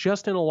this is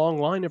just in a long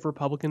line of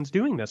Republicans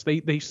doing this.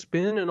 They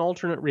spin an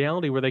alternate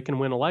reality where they can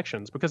win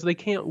elections because they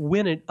can't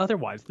win it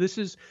otherwise.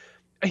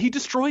 He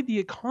destroyed the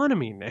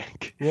economy,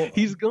 Nick. Well,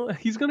 he's going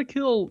to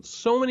kill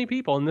so many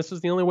people, and this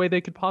is the only way they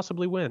could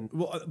possibly win.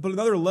 Well, but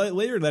another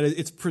layer of that is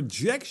it's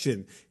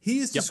projection. He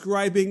is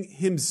describing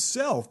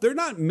himself. They're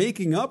not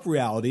making up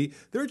reality.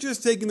 They're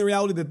just taking the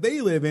reality that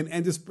they live in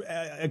and just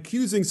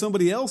accusing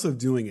somebody else of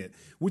doing it,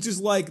 which is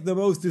like the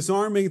most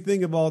disarming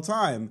thing of all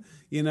time.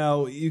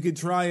 You could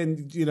try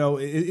and,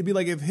 it'd be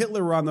like if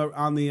Hitler were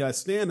on the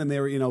stand and they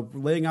were,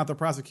 laying out the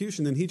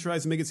prosecution, and he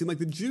tries to make it seem like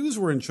the Jews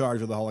were in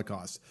charge of the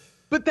Holocaust.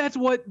 But that's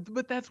what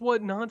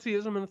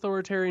Nazism and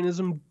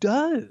authoritarianism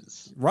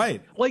does.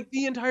 Right. Like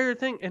the entire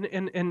thing.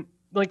 And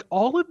like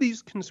all of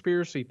these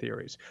conspiracy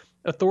theories,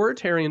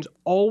 authoritarians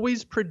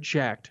always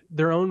project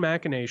their own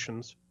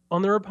machinations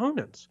on their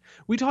opponents.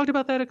 We talked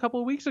about that a couple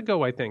of weeks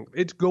ago, I think.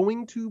 It's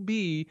going to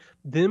be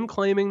them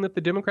claiming that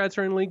the Democrats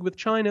are in league with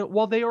China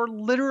while they are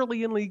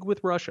literally in league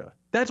with Russia.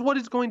 That's what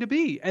it's going to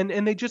be. And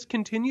they just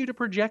continue to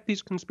project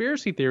these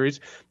conspiracy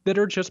theories that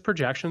are just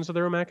projections of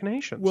their own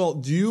machinations. Well,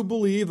 do you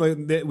believe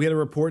that we had a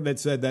report that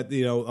said that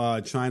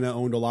China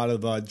owned a lot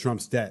of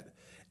Trump's debt?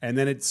 And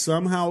then it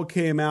somehow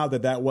came out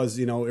that was,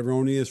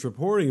 erroneous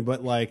reporting,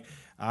 but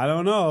I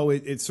don't know.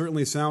 It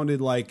certainly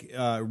sounded like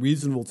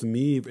reasonable to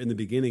me in the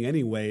beginning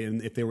anyway.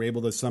 And if they were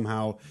able to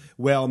somehow,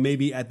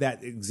 maybe at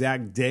that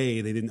exact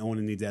day they didn't own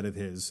any debt of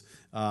his.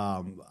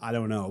 I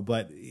don't know.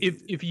 But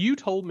if you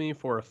told me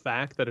for a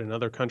fact that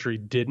another country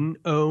didn't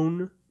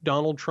own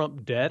Donald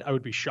Trump debt, I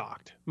would be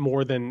shocked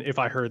more than if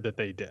I heard that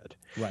they did.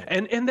 Right.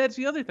 And that's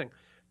the other thing.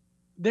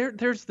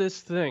 There's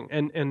this thing,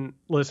 and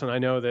listen, I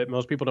know that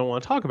most people don't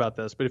want to talk about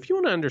this, but if you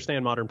want to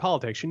understand modern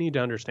politics, you need to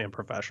understand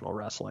professional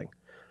wrestling.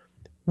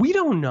 We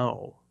don't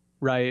know,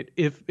 right?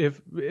 If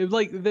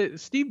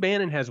Steve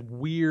Bannon has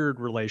weird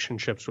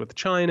relationships with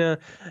China.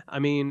 I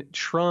mean,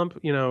 Trump,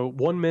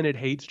 1 minute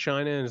hates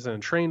China and is in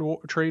a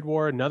trade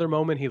war. Another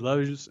moment he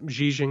loves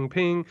Xi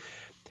Jinping.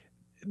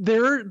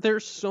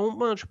 There's so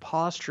much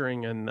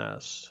posturing in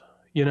this,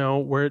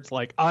 where it's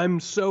like, I'm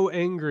so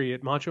angry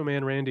at Macho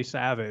Man Randy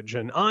Savage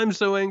and I'm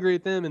so angry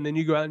at them. And then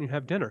you go out and you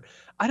have dinner.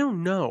 I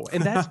don't know.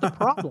 And that's the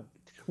problem.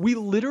 We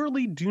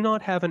literally do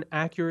not have an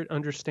accurate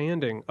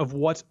understanding of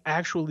what's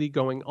actually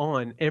going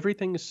on.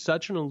 Everything is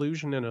such an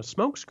illusion and a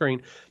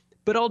smokescreen.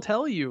 But I'll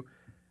tell you,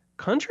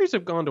 countries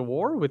have gone to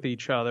war with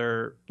each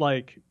other,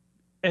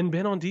 and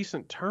been on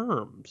decent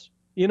terms.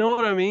 You know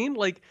what I mean?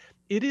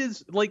 It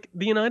is like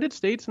the United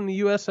States and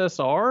the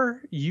USSR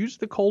used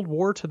the Cold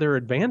War to their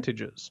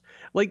advantages.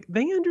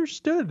 They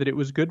understood that it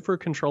was good for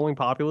controlling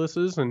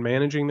populaces and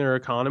managing their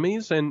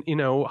economies and,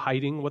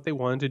 hiding what they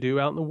wanted to do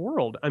out in the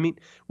world. I mean,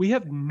 we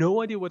have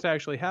no idea what's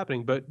actually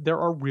happening, but there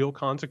are real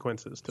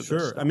consequences to this.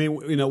 Sure. I mean,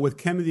 with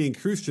Kennedy and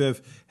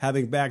Khrushchev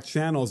having back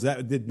channels,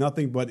 that did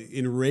nothing but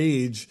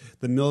enrage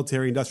the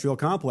military-industrial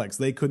complex.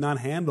 They could not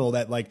handle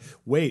that,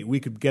 wait,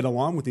 we could get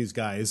along with these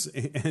guys,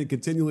 and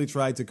continually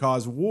tried to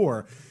cause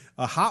war.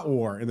 A hot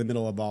war in the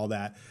middle of all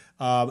that.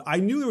 I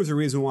knew there was a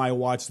reason why I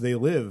watched They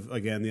Live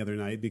again the other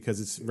night,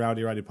 because it's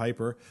Rowdy Roddy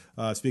Piper,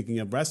 speaking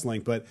of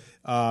wrestling. But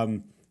I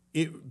don't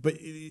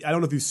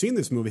know if you've seen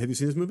this movie. Have you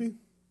seen this movie?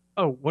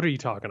 Oh, what are you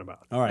talking about?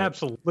 All right.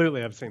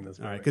 Absolutely, I've seen this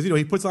movie. All right, because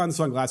he puts on the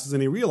sunglasses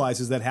and he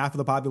realizes that half of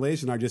the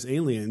population are just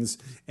aliens.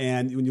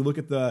 And when you look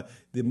at the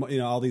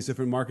all these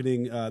different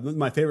marketing,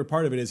 my favorite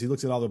part of it is he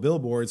looks at all the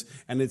billboards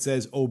and it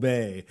says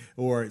obey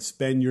or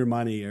spend your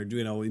money or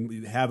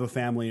have a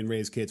family and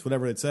raise kids,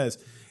 whatever it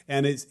says.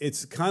 And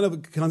it's kind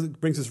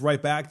of brings us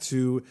right back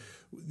to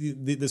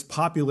this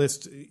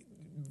populist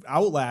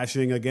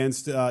outlashing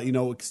against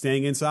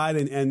staying inside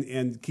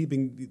and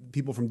keeping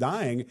people from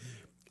dying.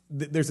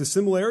 There's a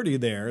similarity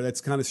there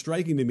that's kind of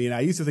striking to me, and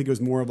I used to think it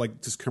was more of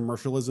like just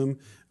commercialism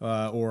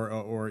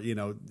or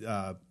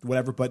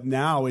whatever. But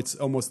now it's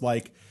almost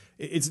like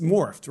it's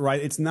morphed,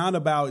 right? It's not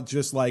about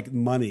just like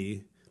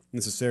money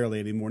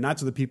necessarily anymore. Not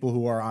to the people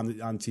who are on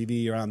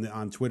TV or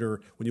on Twitter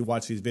when you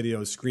watch these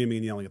videos screaming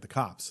and yelling at the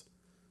cops.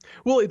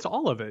 Well, it's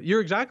all of it.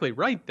 You're exactly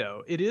right,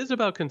 though. It is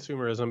about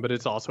consumerism, but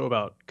it's also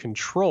about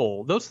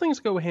control. Those things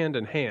go hand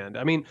in hand.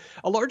 I mean,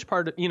 a large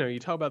part, you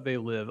talk about They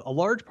Live, a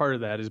large part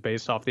of that is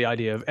based off the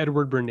idea of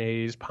Edward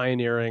Bernays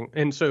pioneering.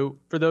 And so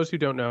for those who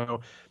don't know,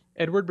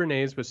 Edward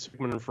Bernays was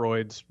Sigmund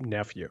Freud's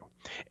nephew,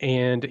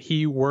 and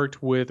he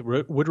worked with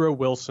Woodrow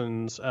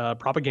Wilson's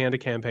propaganda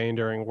campaign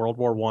during World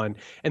War I,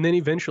 and then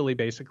eventually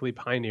basically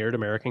pioneered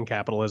American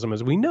capitalism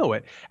as we know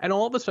it. And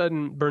all of a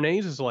sudden,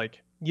 Bernays is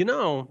like,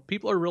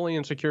 people are really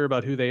insecure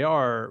about who they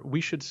are.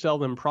 We should sell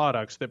them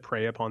products that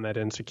prey upon that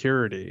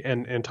insecurity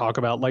and talk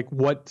about like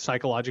what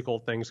psychological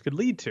things could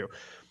lead to.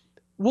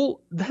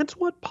 Well, that's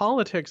what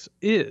politics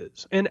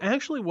is. And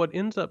actually what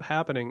ends up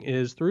happening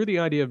is through the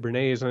idea of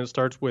Bernays, and it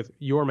starts with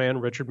your man,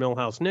 Richard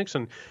Milhous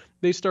Nixon,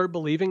 they start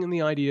believing in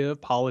the idea of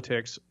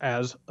politics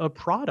as a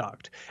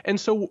product. And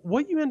so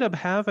what you end up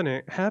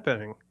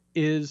happening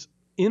is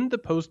in the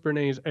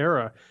post-Bernays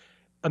era,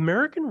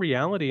 American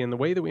reality and the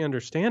way that we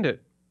understand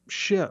it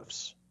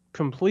shifts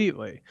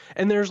completely.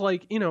 And there's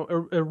like,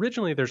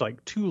 originally there's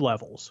like two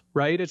levels,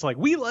 right? It's like,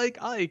 we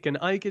like Ike and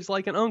Ike is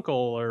like an uncle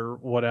or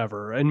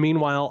whatever. And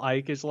meanwhile,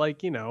 Ike is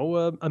like,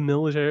 a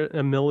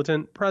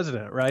militant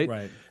president, right?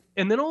 Right.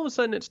 And then all of a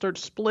sudden it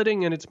starts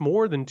splitting and it's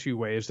more than two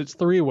ways. It's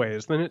three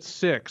ways, then it's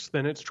 6,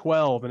 then it's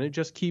 12, and it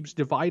just keeps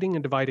dividing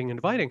and dividing and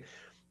dividing.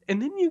 And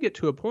then you get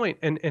to a point,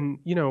 and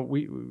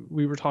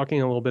we were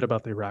talking a little bit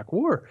about the Iraq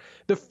War.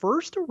 The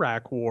first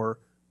Iraq War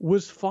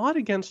was fought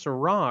against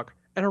Iraq,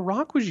 and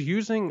Iraq was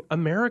using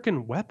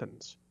American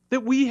weapons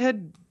that we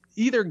had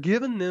either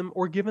given them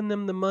or given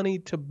them the money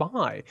to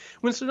buy.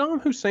 When Saddam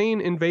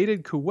Hussein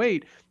invaded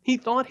Kuwait, he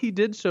thought he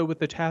did so with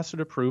the tacit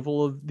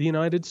approval of the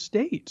United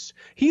States.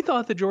 He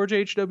thought that George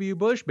H.W.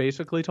 Bush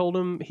basically told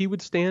him he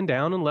would stand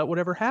down and let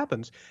whatever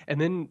happens. And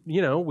then,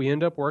 we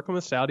end up working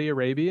with Saudi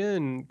Arabia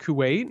and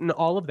Kuwait and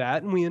all of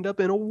that, and we end up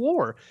in a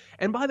war.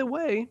 And by the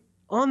way,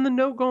 on the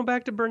note, going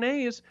back to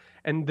Bernays,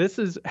 and this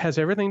has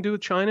everything to do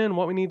with China and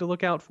what we need to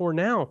look out for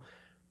now,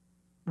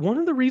 one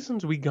of the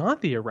reasons we got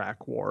the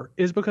Iraq War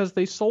is because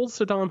they sold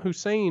Saddam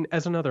Hussein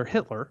as another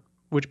Hitler,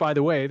 which, by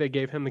the way, they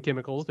gave him the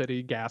chemicals that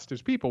he gassed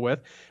his people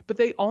with. But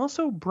they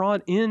also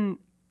brought in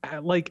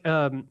like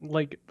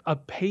a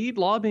paid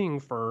lobbying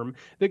firm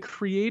that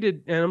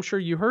created, and I'm sure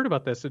you heard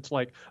about this. It's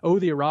like, oh,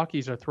 the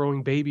Iraqis are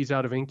throwing babies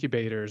out of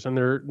incubators and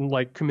they're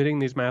like committing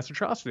these mass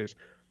atrocities.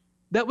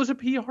 That was a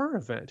PR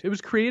event. It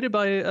was created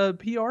by a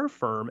PR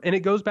firm. And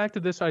it goes back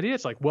to this idea.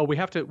 It's like, well, we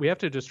have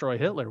to destroy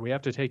Hitler. We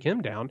have to take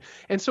him down.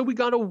 And so we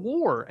got a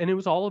war, and it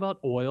was all about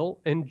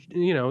oil and,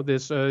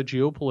 this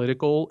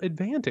geopolitical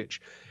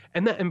advantage.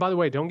 And by the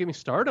way, don't get me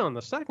started on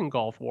the second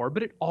Gulf War,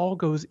 but it all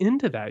goes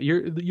into that.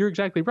 You're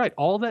exactly right.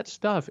 All that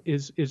stuff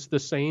is the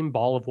same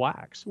ball of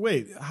wax.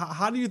 Wait,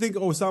 how do you think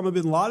Osama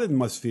bin Laden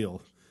must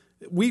feel?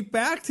 We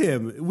backed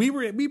him.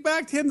 We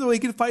backed him so he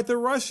could fight the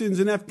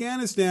Russians in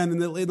Afghanistan in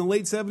the late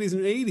 70s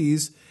and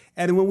 80s.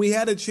 And when we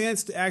had a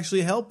chance to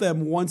actually help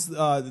them once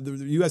the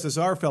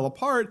USSR fell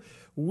apart,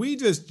 we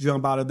just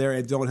jump out of there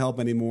and don't help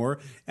anymore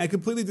and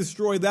completely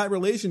destroy that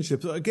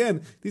relationship. So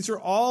again, these are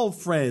all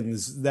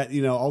friends that,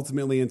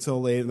 ultimately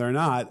until they're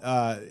not.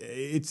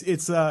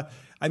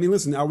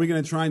 Listen, are we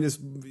going to try and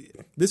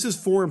this is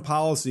foreign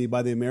policy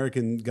by the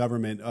American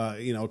government,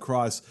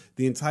 across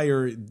the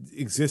entire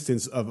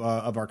existence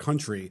of our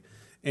country.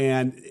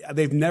 And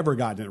they've never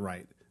gotten it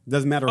right.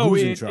 Doesn't matter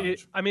who's in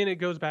charge. It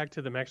goes back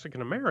to the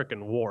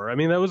Mexican-American War.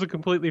 That was a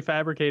completely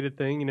fabricated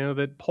thing,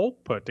 that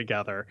Polk put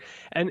together.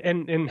 And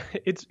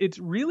it's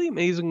really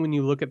amazing when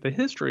you look at the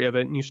history of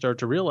it and you start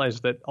to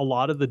realize that a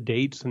lot of the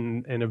dates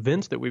and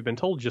events that we've been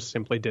told just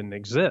simply didn't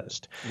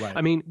exist.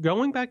 Right.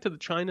 Going back to the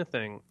China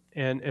thing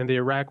and the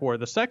Iraq War,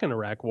 the second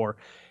Iraq War,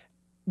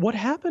 what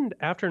happened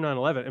after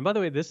 9/11, and by the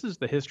way, this is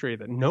the history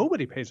that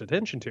nobody pays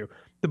attention to.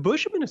 The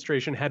Bush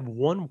administration had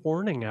one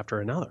warning after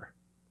another.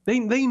 They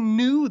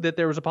knew that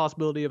there was a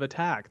possibility of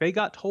attack. They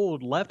got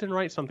told left and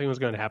right something was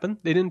going to happen.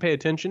 They didn't pay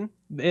attention,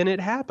 and it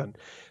happened.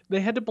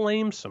 They had to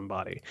blame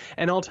somebody.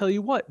 And I'll tell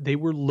you what, they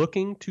were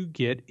looking to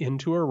get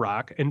into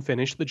Iraq and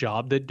finish the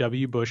job that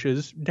W.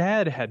 Bush's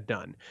dad had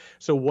done.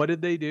 So what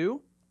did they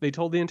do? They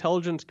told the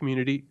intelligence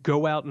community,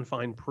 go out and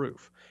find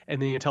proof.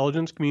 And the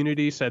intelligence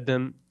community said to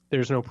them,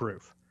 there's no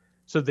proof.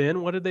 So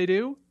then what did they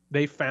do?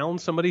 They found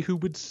somebody who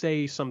would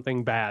say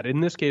something bad. In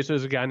this case,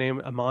 there's a guy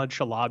named Ahmad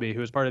Shalabi, who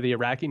was part of the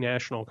Iraqi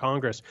National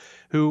Congress,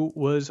 who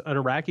was an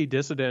Iraqi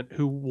dissident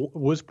who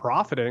was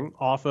profiting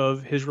off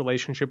of his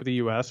relationship with the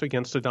U.S.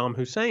 against Saddam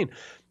Hussein.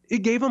 It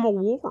gave him a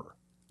war.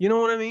 You know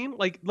what I mean?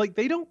 Like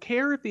they don't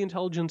care if the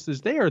intelligence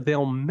is there,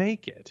 they'll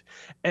make it.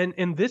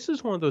 And this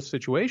is one of those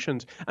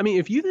situations. I mean,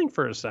 if you think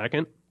for a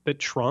second that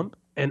Trump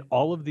and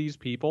all of these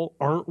people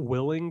aren't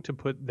willing to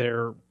put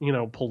their,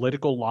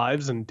 political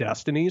lives and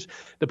destinies,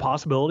 the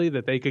possibility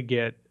that they could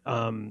get,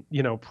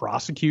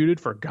 prosecuted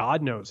for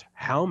God knows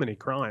how many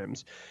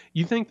crimes,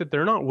 you think that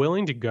they're not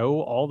willing to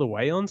go all the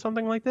way on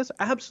something like this?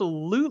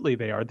 Absolutely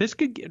they are. This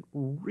could get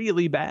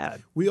really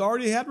bad. We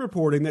already had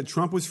reporting that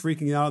Trump was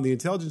freaking out in the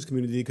intelligence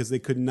community because they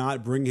could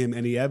not bring him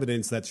any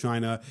evidence that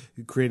China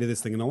created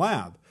this thing in a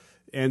lab.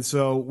 And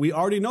so we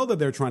already know that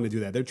they're trying to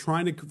do that. They're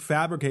trying to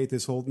fabricate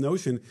this whole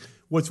notion.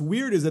 What's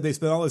weird is that they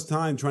spent all this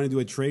time trying to do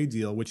a trade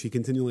deal, which he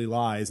continually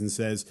lies and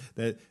says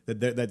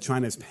that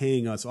China is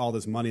paying us all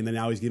this money, and then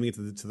now he's giving it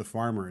to the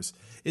farmers.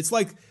 It's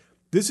like,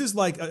 this is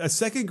like a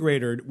second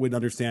grader would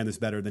understand this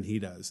better than he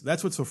does.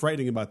 That's what's so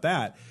frightening about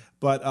that.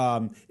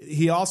 But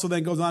he also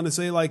then goes on to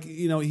say,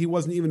 he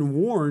wasn't even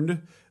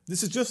warned.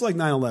 This is just like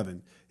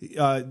 9/11.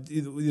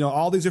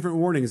 All these different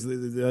warnings.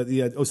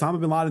 The Osama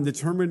bin Laden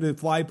determined to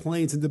fly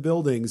planes into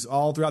buildings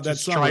all throughout that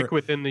summer. Strike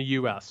within the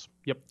U.S.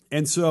 Yep.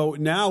 And so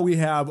now we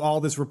have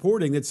all this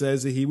reporting that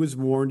says that he was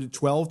warned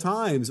 12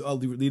 times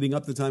leading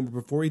up to the time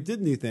before he did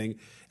anything.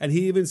 And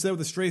he even said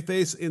with a straight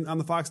face on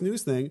the Fox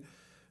News thing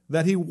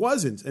that he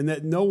wasn't, and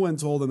that no one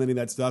told him any of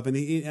that stuff. And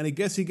I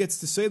guess he gets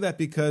to say that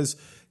because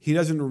he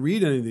doesn't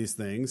read any of these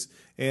things,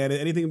 and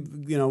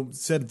anything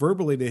said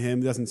verbally to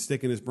him doesn't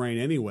stick in his brain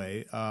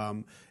anyway.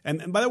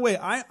 And by the way,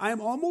 I'm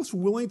almost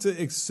willing to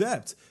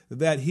accept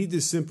that he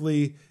just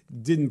simply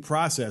didn't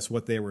process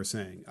what they were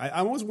saying.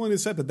 I'm almost willing to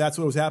accept that that's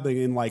what was happening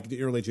in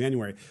early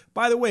January.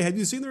 By the way, have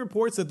you seen the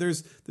reports that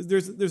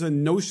there's a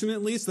notion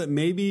at least that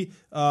maybe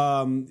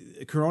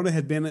Corona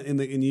had been in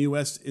the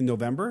U.S. in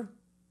November?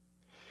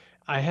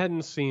 I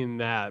hadn't seen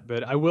that,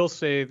 but I will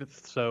say that,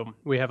 so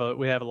we have a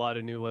lot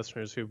of new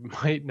listeners who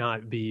might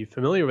not be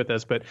familiar with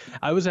this, but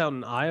I was out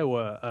in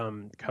Iowa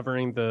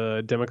covering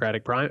the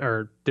Democratic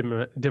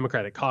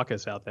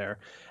caucus out there,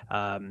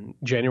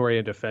 January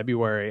into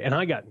February, and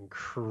I got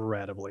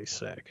incredibly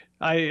sick.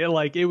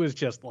 It was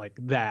just like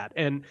that,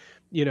 and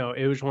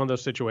it was one of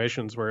those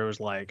situations where it was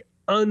like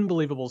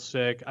unbelievable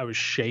sick. I was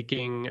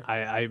shaking.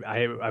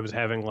 I was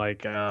having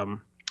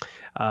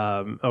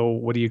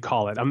what do you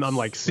call it? I'm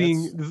like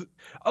seeing. Visions?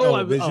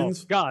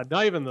 Oh God,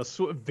 not even the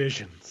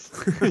visions.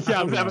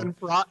 Yeah, I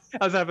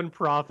was having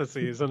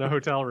prophecies in a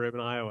hotel room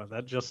in Iowa.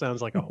 That just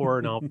sounds like a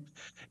horror novel.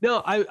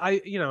 No,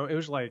 it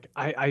was like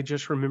I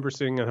just remember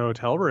sitting in a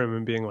hotel room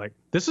and being like,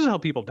 this is how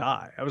people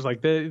die. I was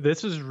like,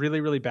 this is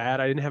really, really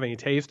bad. I didn't have any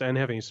taste. I didn't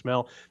have any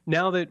smell.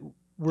 Now that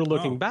we're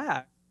looking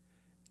back,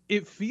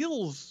 it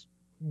feels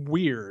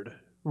weird,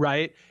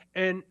 right?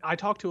 And I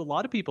talked to a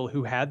lot of people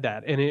who had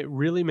that, and it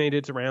really made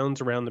its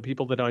rounds around the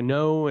people that I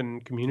know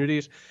and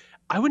communities.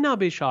 I would not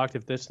be shocked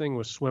if this thing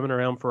was swimming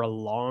around for a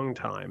long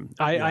time.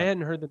 I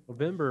hadn't heard that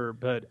November,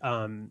 but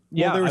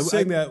they were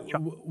saying that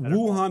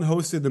Wuhan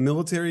hosted the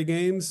military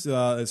games,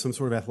 some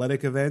sort of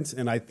athletic event,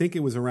 and I think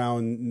it was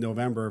around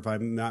November, if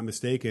I'm not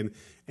mistaken.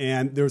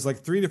 And there was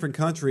 3 different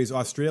countries,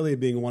 Australia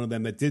being one of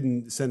them, that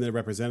didn't send their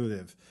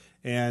representative.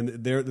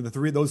 And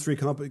those three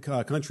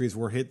countries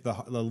were hit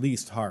the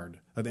least hard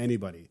of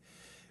anybody.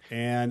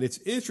 And it's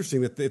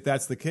interesting that if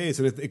that's the case,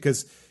 and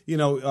because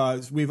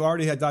we've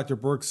already had Dr.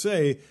 Burke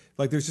say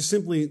there's just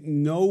simply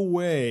no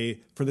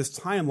way for this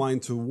timeline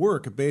to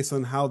work based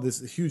on how this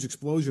huge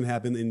explosion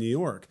happened in New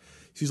York.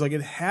 She's like,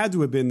 it had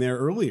to have been there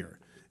earlier,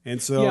 and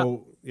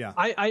so yeah.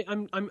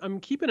 I'm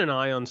keeping an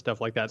eye on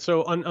stuff like that.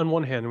 So on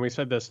one hand, and we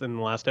said this in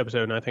the last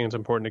episode, and I think it's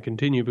important to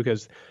continue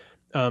because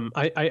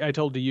I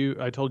told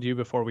you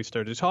before we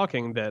started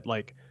talking that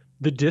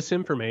the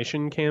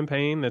disinformation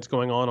campaign that's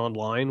going on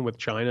online with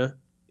China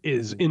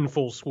is in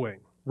full swing,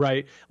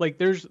 right?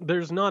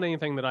 There's not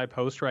anything that I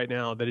post right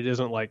now that it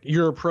isn't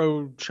you're a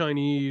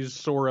pro-Chinese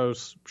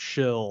Soros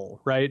shill,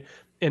 right?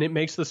 And it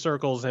makes the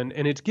circles and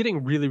it's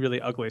getting really,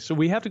 really ugly. So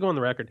we have to go on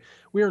the record.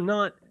 We are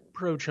not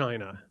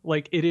pro-China.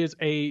 It is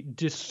a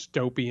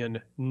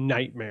dystopian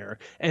nightmare.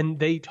 And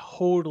they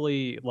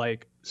totally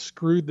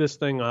screwed this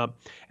thing up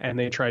and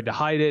they tried to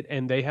hide it,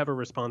 and they have a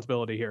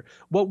responsibility here.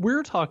 What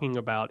we're talking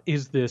about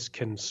is this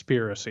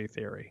conspiracy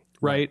theory.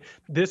 Right?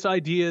 This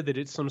idea that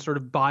it's some sort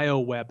of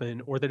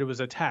bioweapon or that it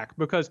was attacked.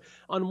 Because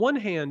on one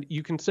hand,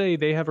 you can say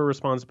they have a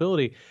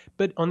responsibility.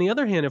 But on the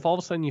other hand, if all of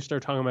a sudden you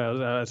start talking about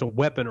it as a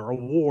weapon or a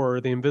war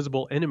or the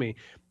invisible enemy,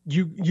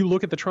 you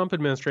look at the Trump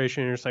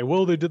administration and you say,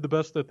 well, they did the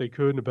best that they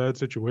could in a bad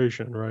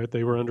situation, right?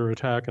 They were under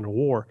attack in a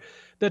war.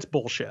 That's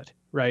bullshit,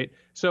 right?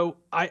 So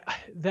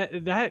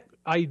that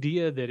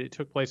idea that it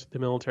took place at the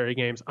military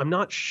games, I'm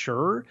not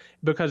sure,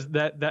 because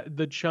that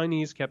the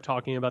Chinese kept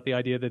talking about the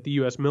idea that the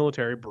U.S.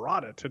 military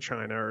brought it to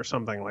China or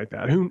something like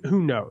that.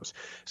 Who knows?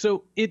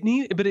 So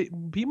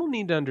people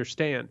need to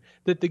understand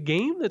that the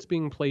game that's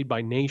being played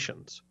by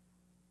nations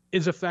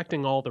is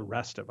affecting all the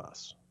rest of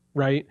us,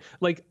 right?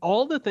 Like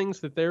all the things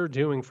that they're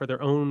doing for their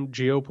own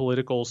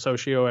geopolitical,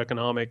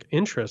 socioeconomic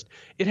interest,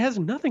 it has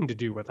nothing to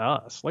do with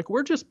us. Like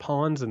we're just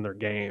pawns in their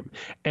game.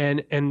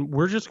 And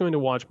we're just going to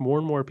watch more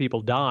and more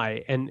people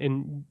die.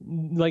 And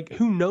like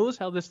who knows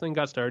how this thing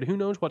got started? Who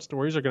knows what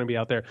stories are going to be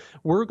out there?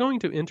 We're going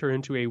to enter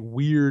into a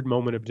weird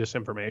moment of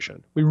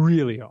disinformation. We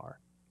really are.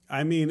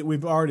 I mean, we're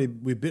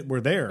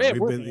there. Yeah,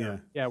 we've we're been,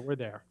 there. Yeah, we're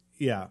there.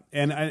 Yeah,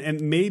 and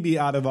maybe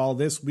out of all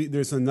this,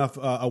 there's enough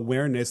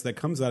awareness that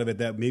comes out of it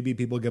that maybe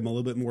people get a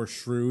little bit more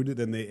shrewd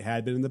than they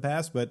had been in the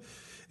past. But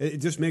it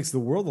just makes the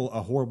world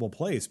a horrible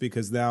place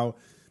because now,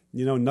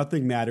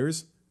 nothing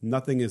matters,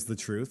 nothing is the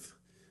truth,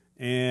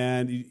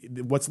 and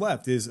what's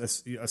left is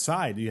a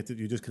side. You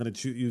just kind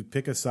of you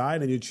pick a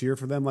side and you cheer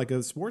for them like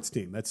a sports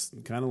team. That's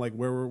kind of like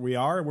where we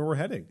are and where we're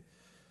heading.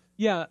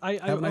 Yeah,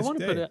 I want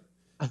to put it.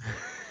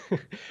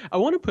 I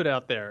want to put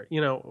out there,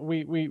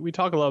 we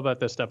talk a lot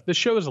about this stuff. This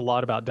show is a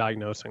lot about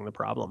diagnosing the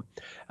problem.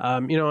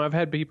 I've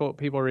had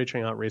people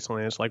reaching out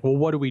recently. And it's like, well,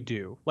 what do we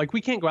do? Like,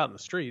 we can't go out in the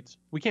streets.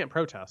 We can't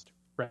protest,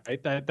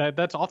 right?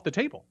 That's off the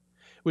table.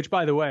 Which,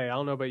 by the way, I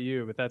don't know about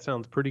you, but that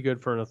sounds pretty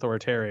good for an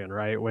authoritarian,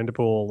 right? When to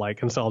pull like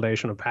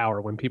consolidation of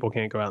power when people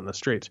can't go out in the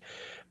streets.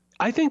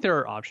 I think there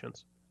are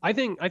options. I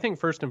think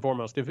first and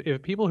foremost,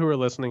 if people who are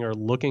listening are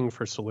looking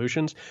for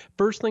solutions,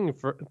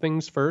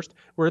 things first,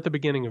 we're at the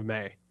beginning of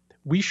May.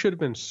 We should have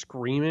been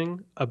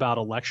screaming about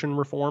election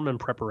reform and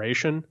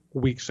preparation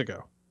weeks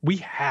ago. We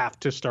have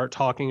to start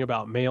talking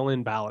about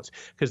mail-in ballots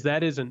because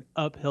that is an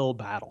uphill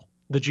battle.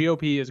 The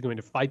GOP is going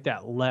to fight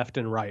that left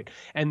and right.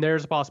 And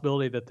there's a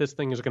possibility that this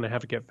thing is going to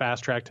have to get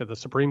fast-tracked to the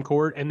Supreme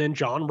Court, and then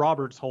John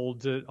Roberts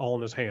holds it all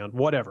in his hand,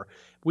 whatever.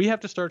 We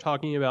have to start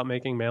talking about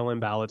making mail-in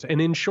ballots and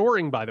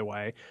ensuring, by the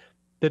way,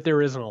 that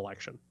there is an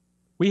election.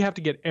 We have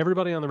to get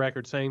everybody on the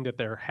record saying that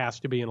there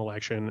has to be an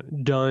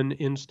election, done,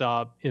 in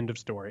stop, end of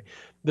story.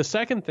 The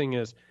second thing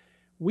is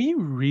we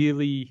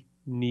really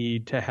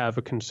need to have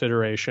a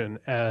consideration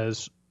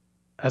as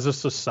a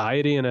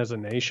society and as a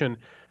nation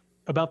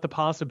about the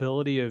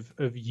possibility of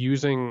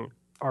using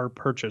our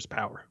purchase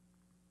power.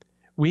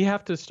 We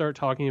have to start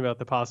talking about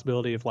the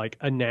possibility of like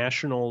a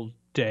national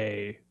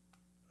day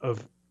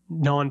of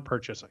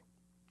non-purchasing.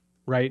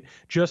 Right?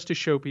 Just to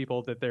show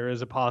people that there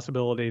is a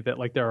possibility that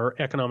like there are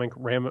economic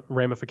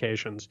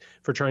ramifications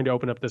for trying to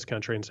open up this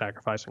country and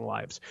sacrificing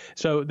lives.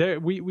 So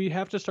we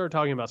have to start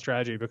talking about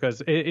strategy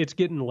because it's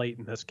getting late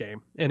in this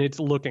game and it's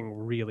looking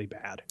really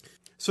bad.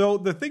 So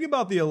the thing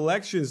about the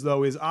elections,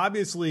 though, is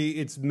obviously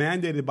it's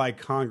mandated by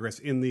Congress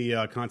in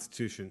the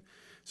Constitution.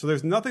 So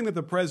there's nothing that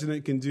the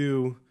president can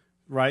do,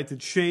 right, to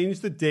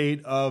change the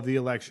date of the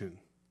election.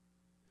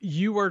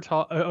 You are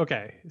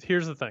okay,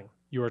 here's the thing.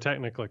 You are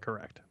technically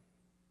correct.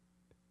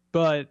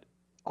 But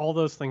all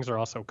those things are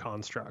also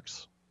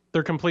constructs.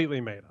 They're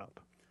completely made up.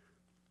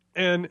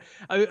 And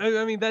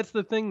I mean, that's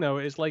the thing, though,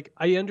 is like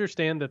I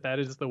understand that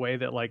is the way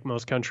that like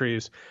most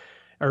countries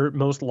or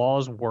most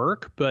laws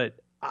work. But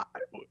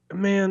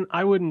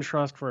I wouldn't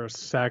trust for a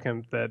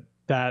second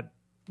that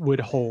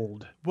would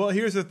hold. Well,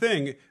 here's the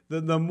thing.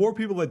 The more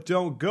people that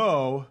don't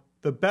go,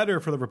 the better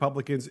for the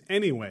Republicans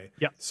anyway.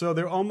 Yeah. So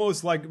they're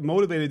almost like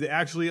motivated to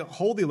actually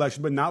hold the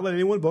election, but not let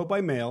anyone vote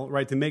by mail,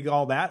 right, to make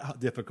all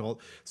that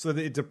difficult so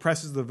that it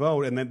depresses the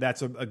vote, and then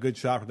that's a good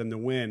shot for them to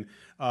win.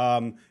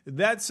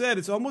 That said,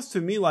 it's almost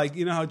to me like,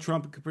 how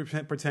Trump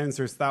pretends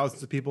there's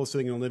thousands of people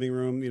sitting in a living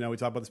room, we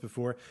talked about this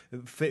before,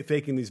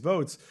 faking these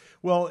votes.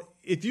 Well,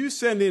 if you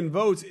send in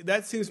votes,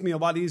 that seems to me a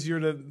lot easier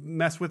to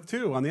mess with,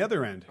 too, on the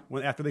other end,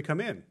 after they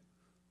come in.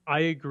 I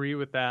agree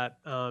with that.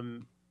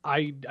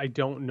 I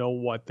don't know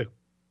what the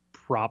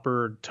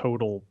proper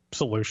total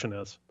solution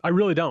is. I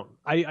really don't.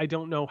 I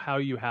don't know how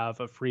you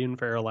have a free and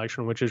fair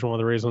election, which is one of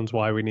the reasons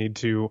why we need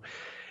to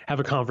have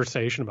a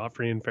conversation about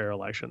free and fair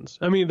elections.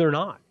 I mean, they're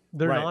not.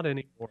 They're right. not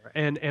anymore.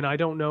 And I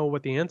don't know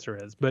what the answer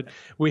is, but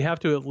we have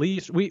to at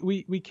least,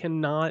 we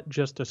cannot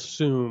just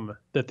assume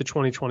that the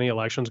 2020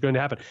 election is going to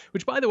happen,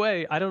 which, by the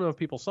way, I don't know if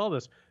people saw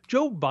this.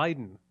 Joe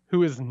Biden,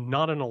 who is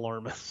not an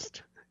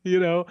alarmist,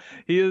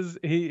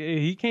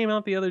 he came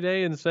out the other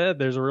day and said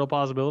there's a real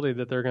possibility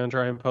that they're going to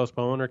try and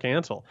postpone or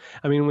cancel.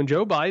 I mean, when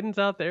Joe Biden's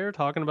out there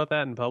talking about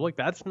that in public,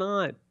 that's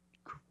not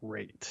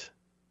great.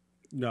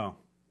 No.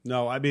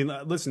 I mean,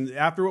 listen,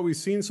 after what we've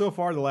seen so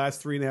far the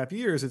last 3.5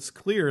 years, it's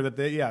clear that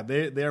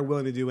they are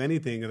willing to do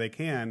anything that they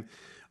can.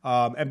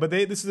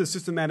 This is a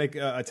systematic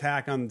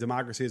attack on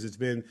democracy as it's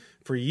been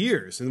for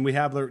years, and we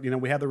have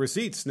the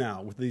receipts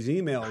now with these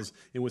emails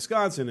in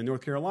Wisconsin and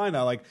North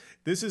Carolina. Like,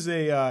 this is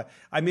you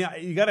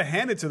got to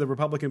hand it to the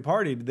Republican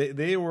Party.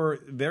 They were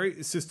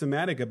very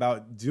systematic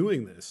about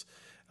doing this.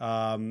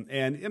 And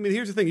I mean,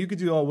 here's the thing: you could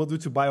do, we'll do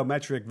to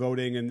biometric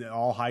voting and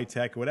all high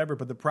tech, or whatever.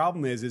 But the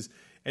problem is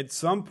at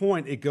some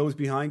point it goes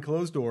behind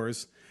closed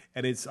doors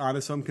and it's on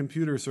some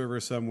computer server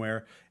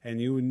somewhere, and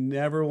you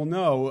never will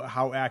know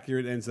how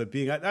accurate it ends up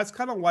being. That's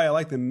kind of why I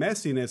like the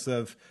messiness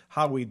of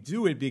how we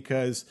do it,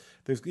 because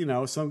there's,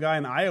 some guy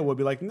in Iowa would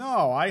be like,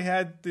 no, I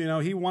had,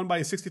 he won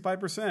by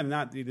 65%,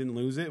 not, he didn't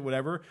lose it,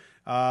 whatever.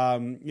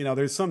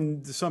 There's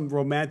some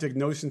romantic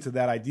notion to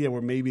that idea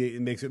where maybe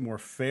it makes it more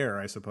fair,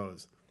 I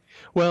suppose.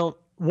 Well,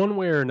 one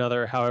way or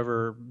another,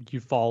 however you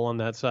fall on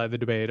that side of the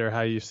debate or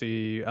how you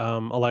see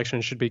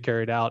elections should be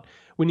carried out,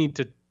 we need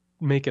to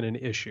make it an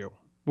issue.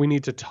 We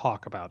need to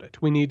talk about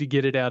it. We need to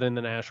get it out in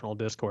the national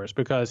discourse,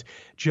 because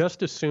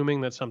just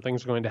assuming that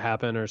something's going to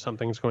happen or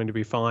something's going to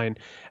be fine,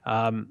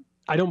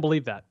 I don't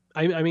believe that.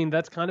 I mean,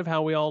 that's kind of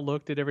how we all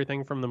looked at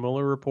everything from the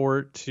Mueller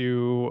report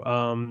to,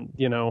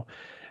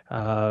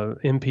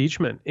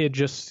 impeachment. It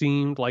just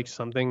seemed like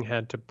something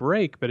had to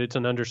break, but it's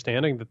an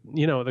understanding that,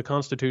 the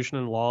Constitution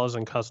and laws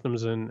and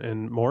customs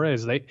and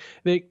mores,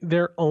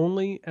 they're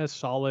only as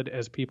solid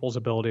as people's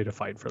ability to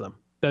fight for them.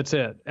 That's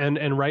it.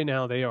 And right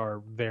now they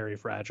are very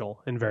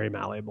fragile and very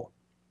malleable.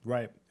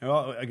 Right.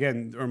 Well,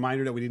 again, a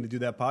reminder that we need to do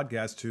that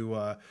podcast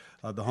to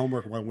the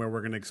homework one, where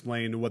we're going to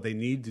explain what they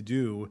need to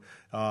do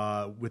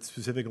with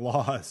specific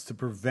laws to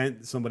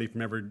prevent somebody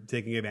from ever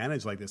taking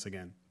advantage like this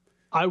again.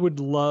 I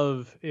would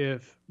love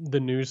if the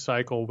news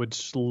cycle would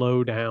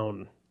slow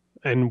down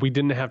and we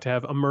didn't have to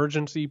have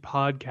emergency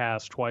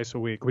podcasts twice a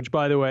week, which,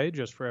 by the way,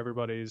 just for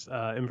everybody's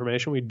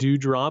information, we do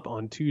drop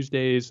on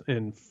Tuesdays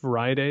and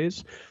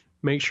Fridays.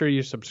 Make sure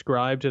you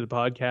subscribe to the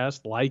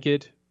podcast, like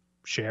it,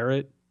 share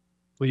it,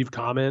 leave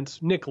comments.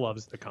 Nick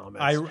loves the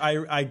comments.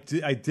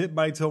 I dipped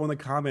my toe in the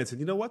comments, and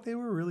you know what? They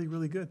were really,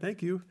 really good.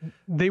 Thank you.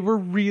 They were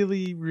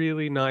really,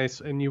 really nice,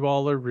 and you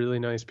all are really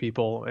nice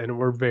people, and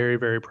we're very,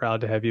 very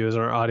proud to have you as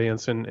our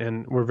audience,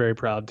 and we're very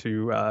proud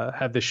to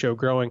have this show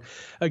growing.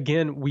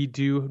 Again, we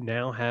do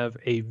now have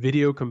a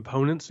video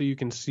component, so you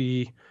can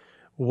see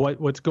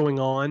what's going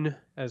on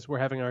as we're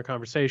having our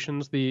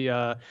conversations,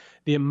 the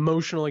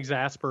emotional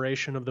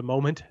exasperation of the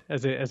moment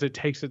as it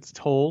takes its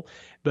toll.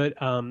 But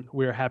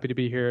we're happy to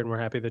be here, and we're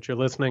happy that you're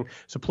listening.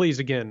 So please,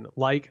 again,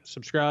 like,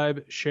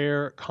 subscribe,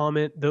 share,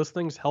 comment. Those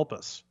things help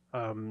us.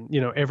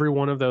 Every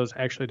one of those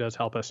actually does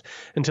help us.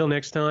 Until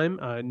next time,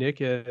 Nick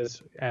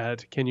is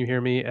at Can You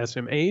Hear Me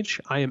SMH.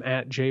 I am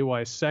at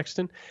JY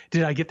Sexton.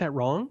 Did I get that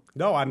wrong?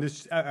 No, I'm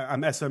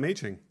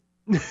SMHing.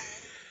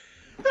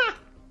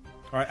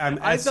 All right, I'm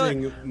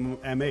S-ing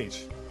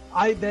MH.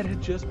 That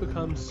had just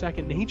become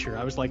second nature.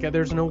 I was like,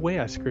 there's no way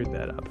I screwed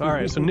that up. All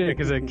right, so Nick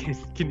is at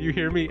Can You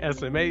Hear Me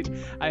SMH.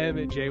 I am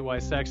at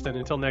JY Sexton.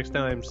 Until next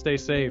time, stay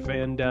safe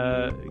and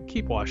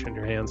keep washing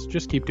your hands.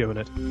 Just keep doing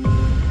it.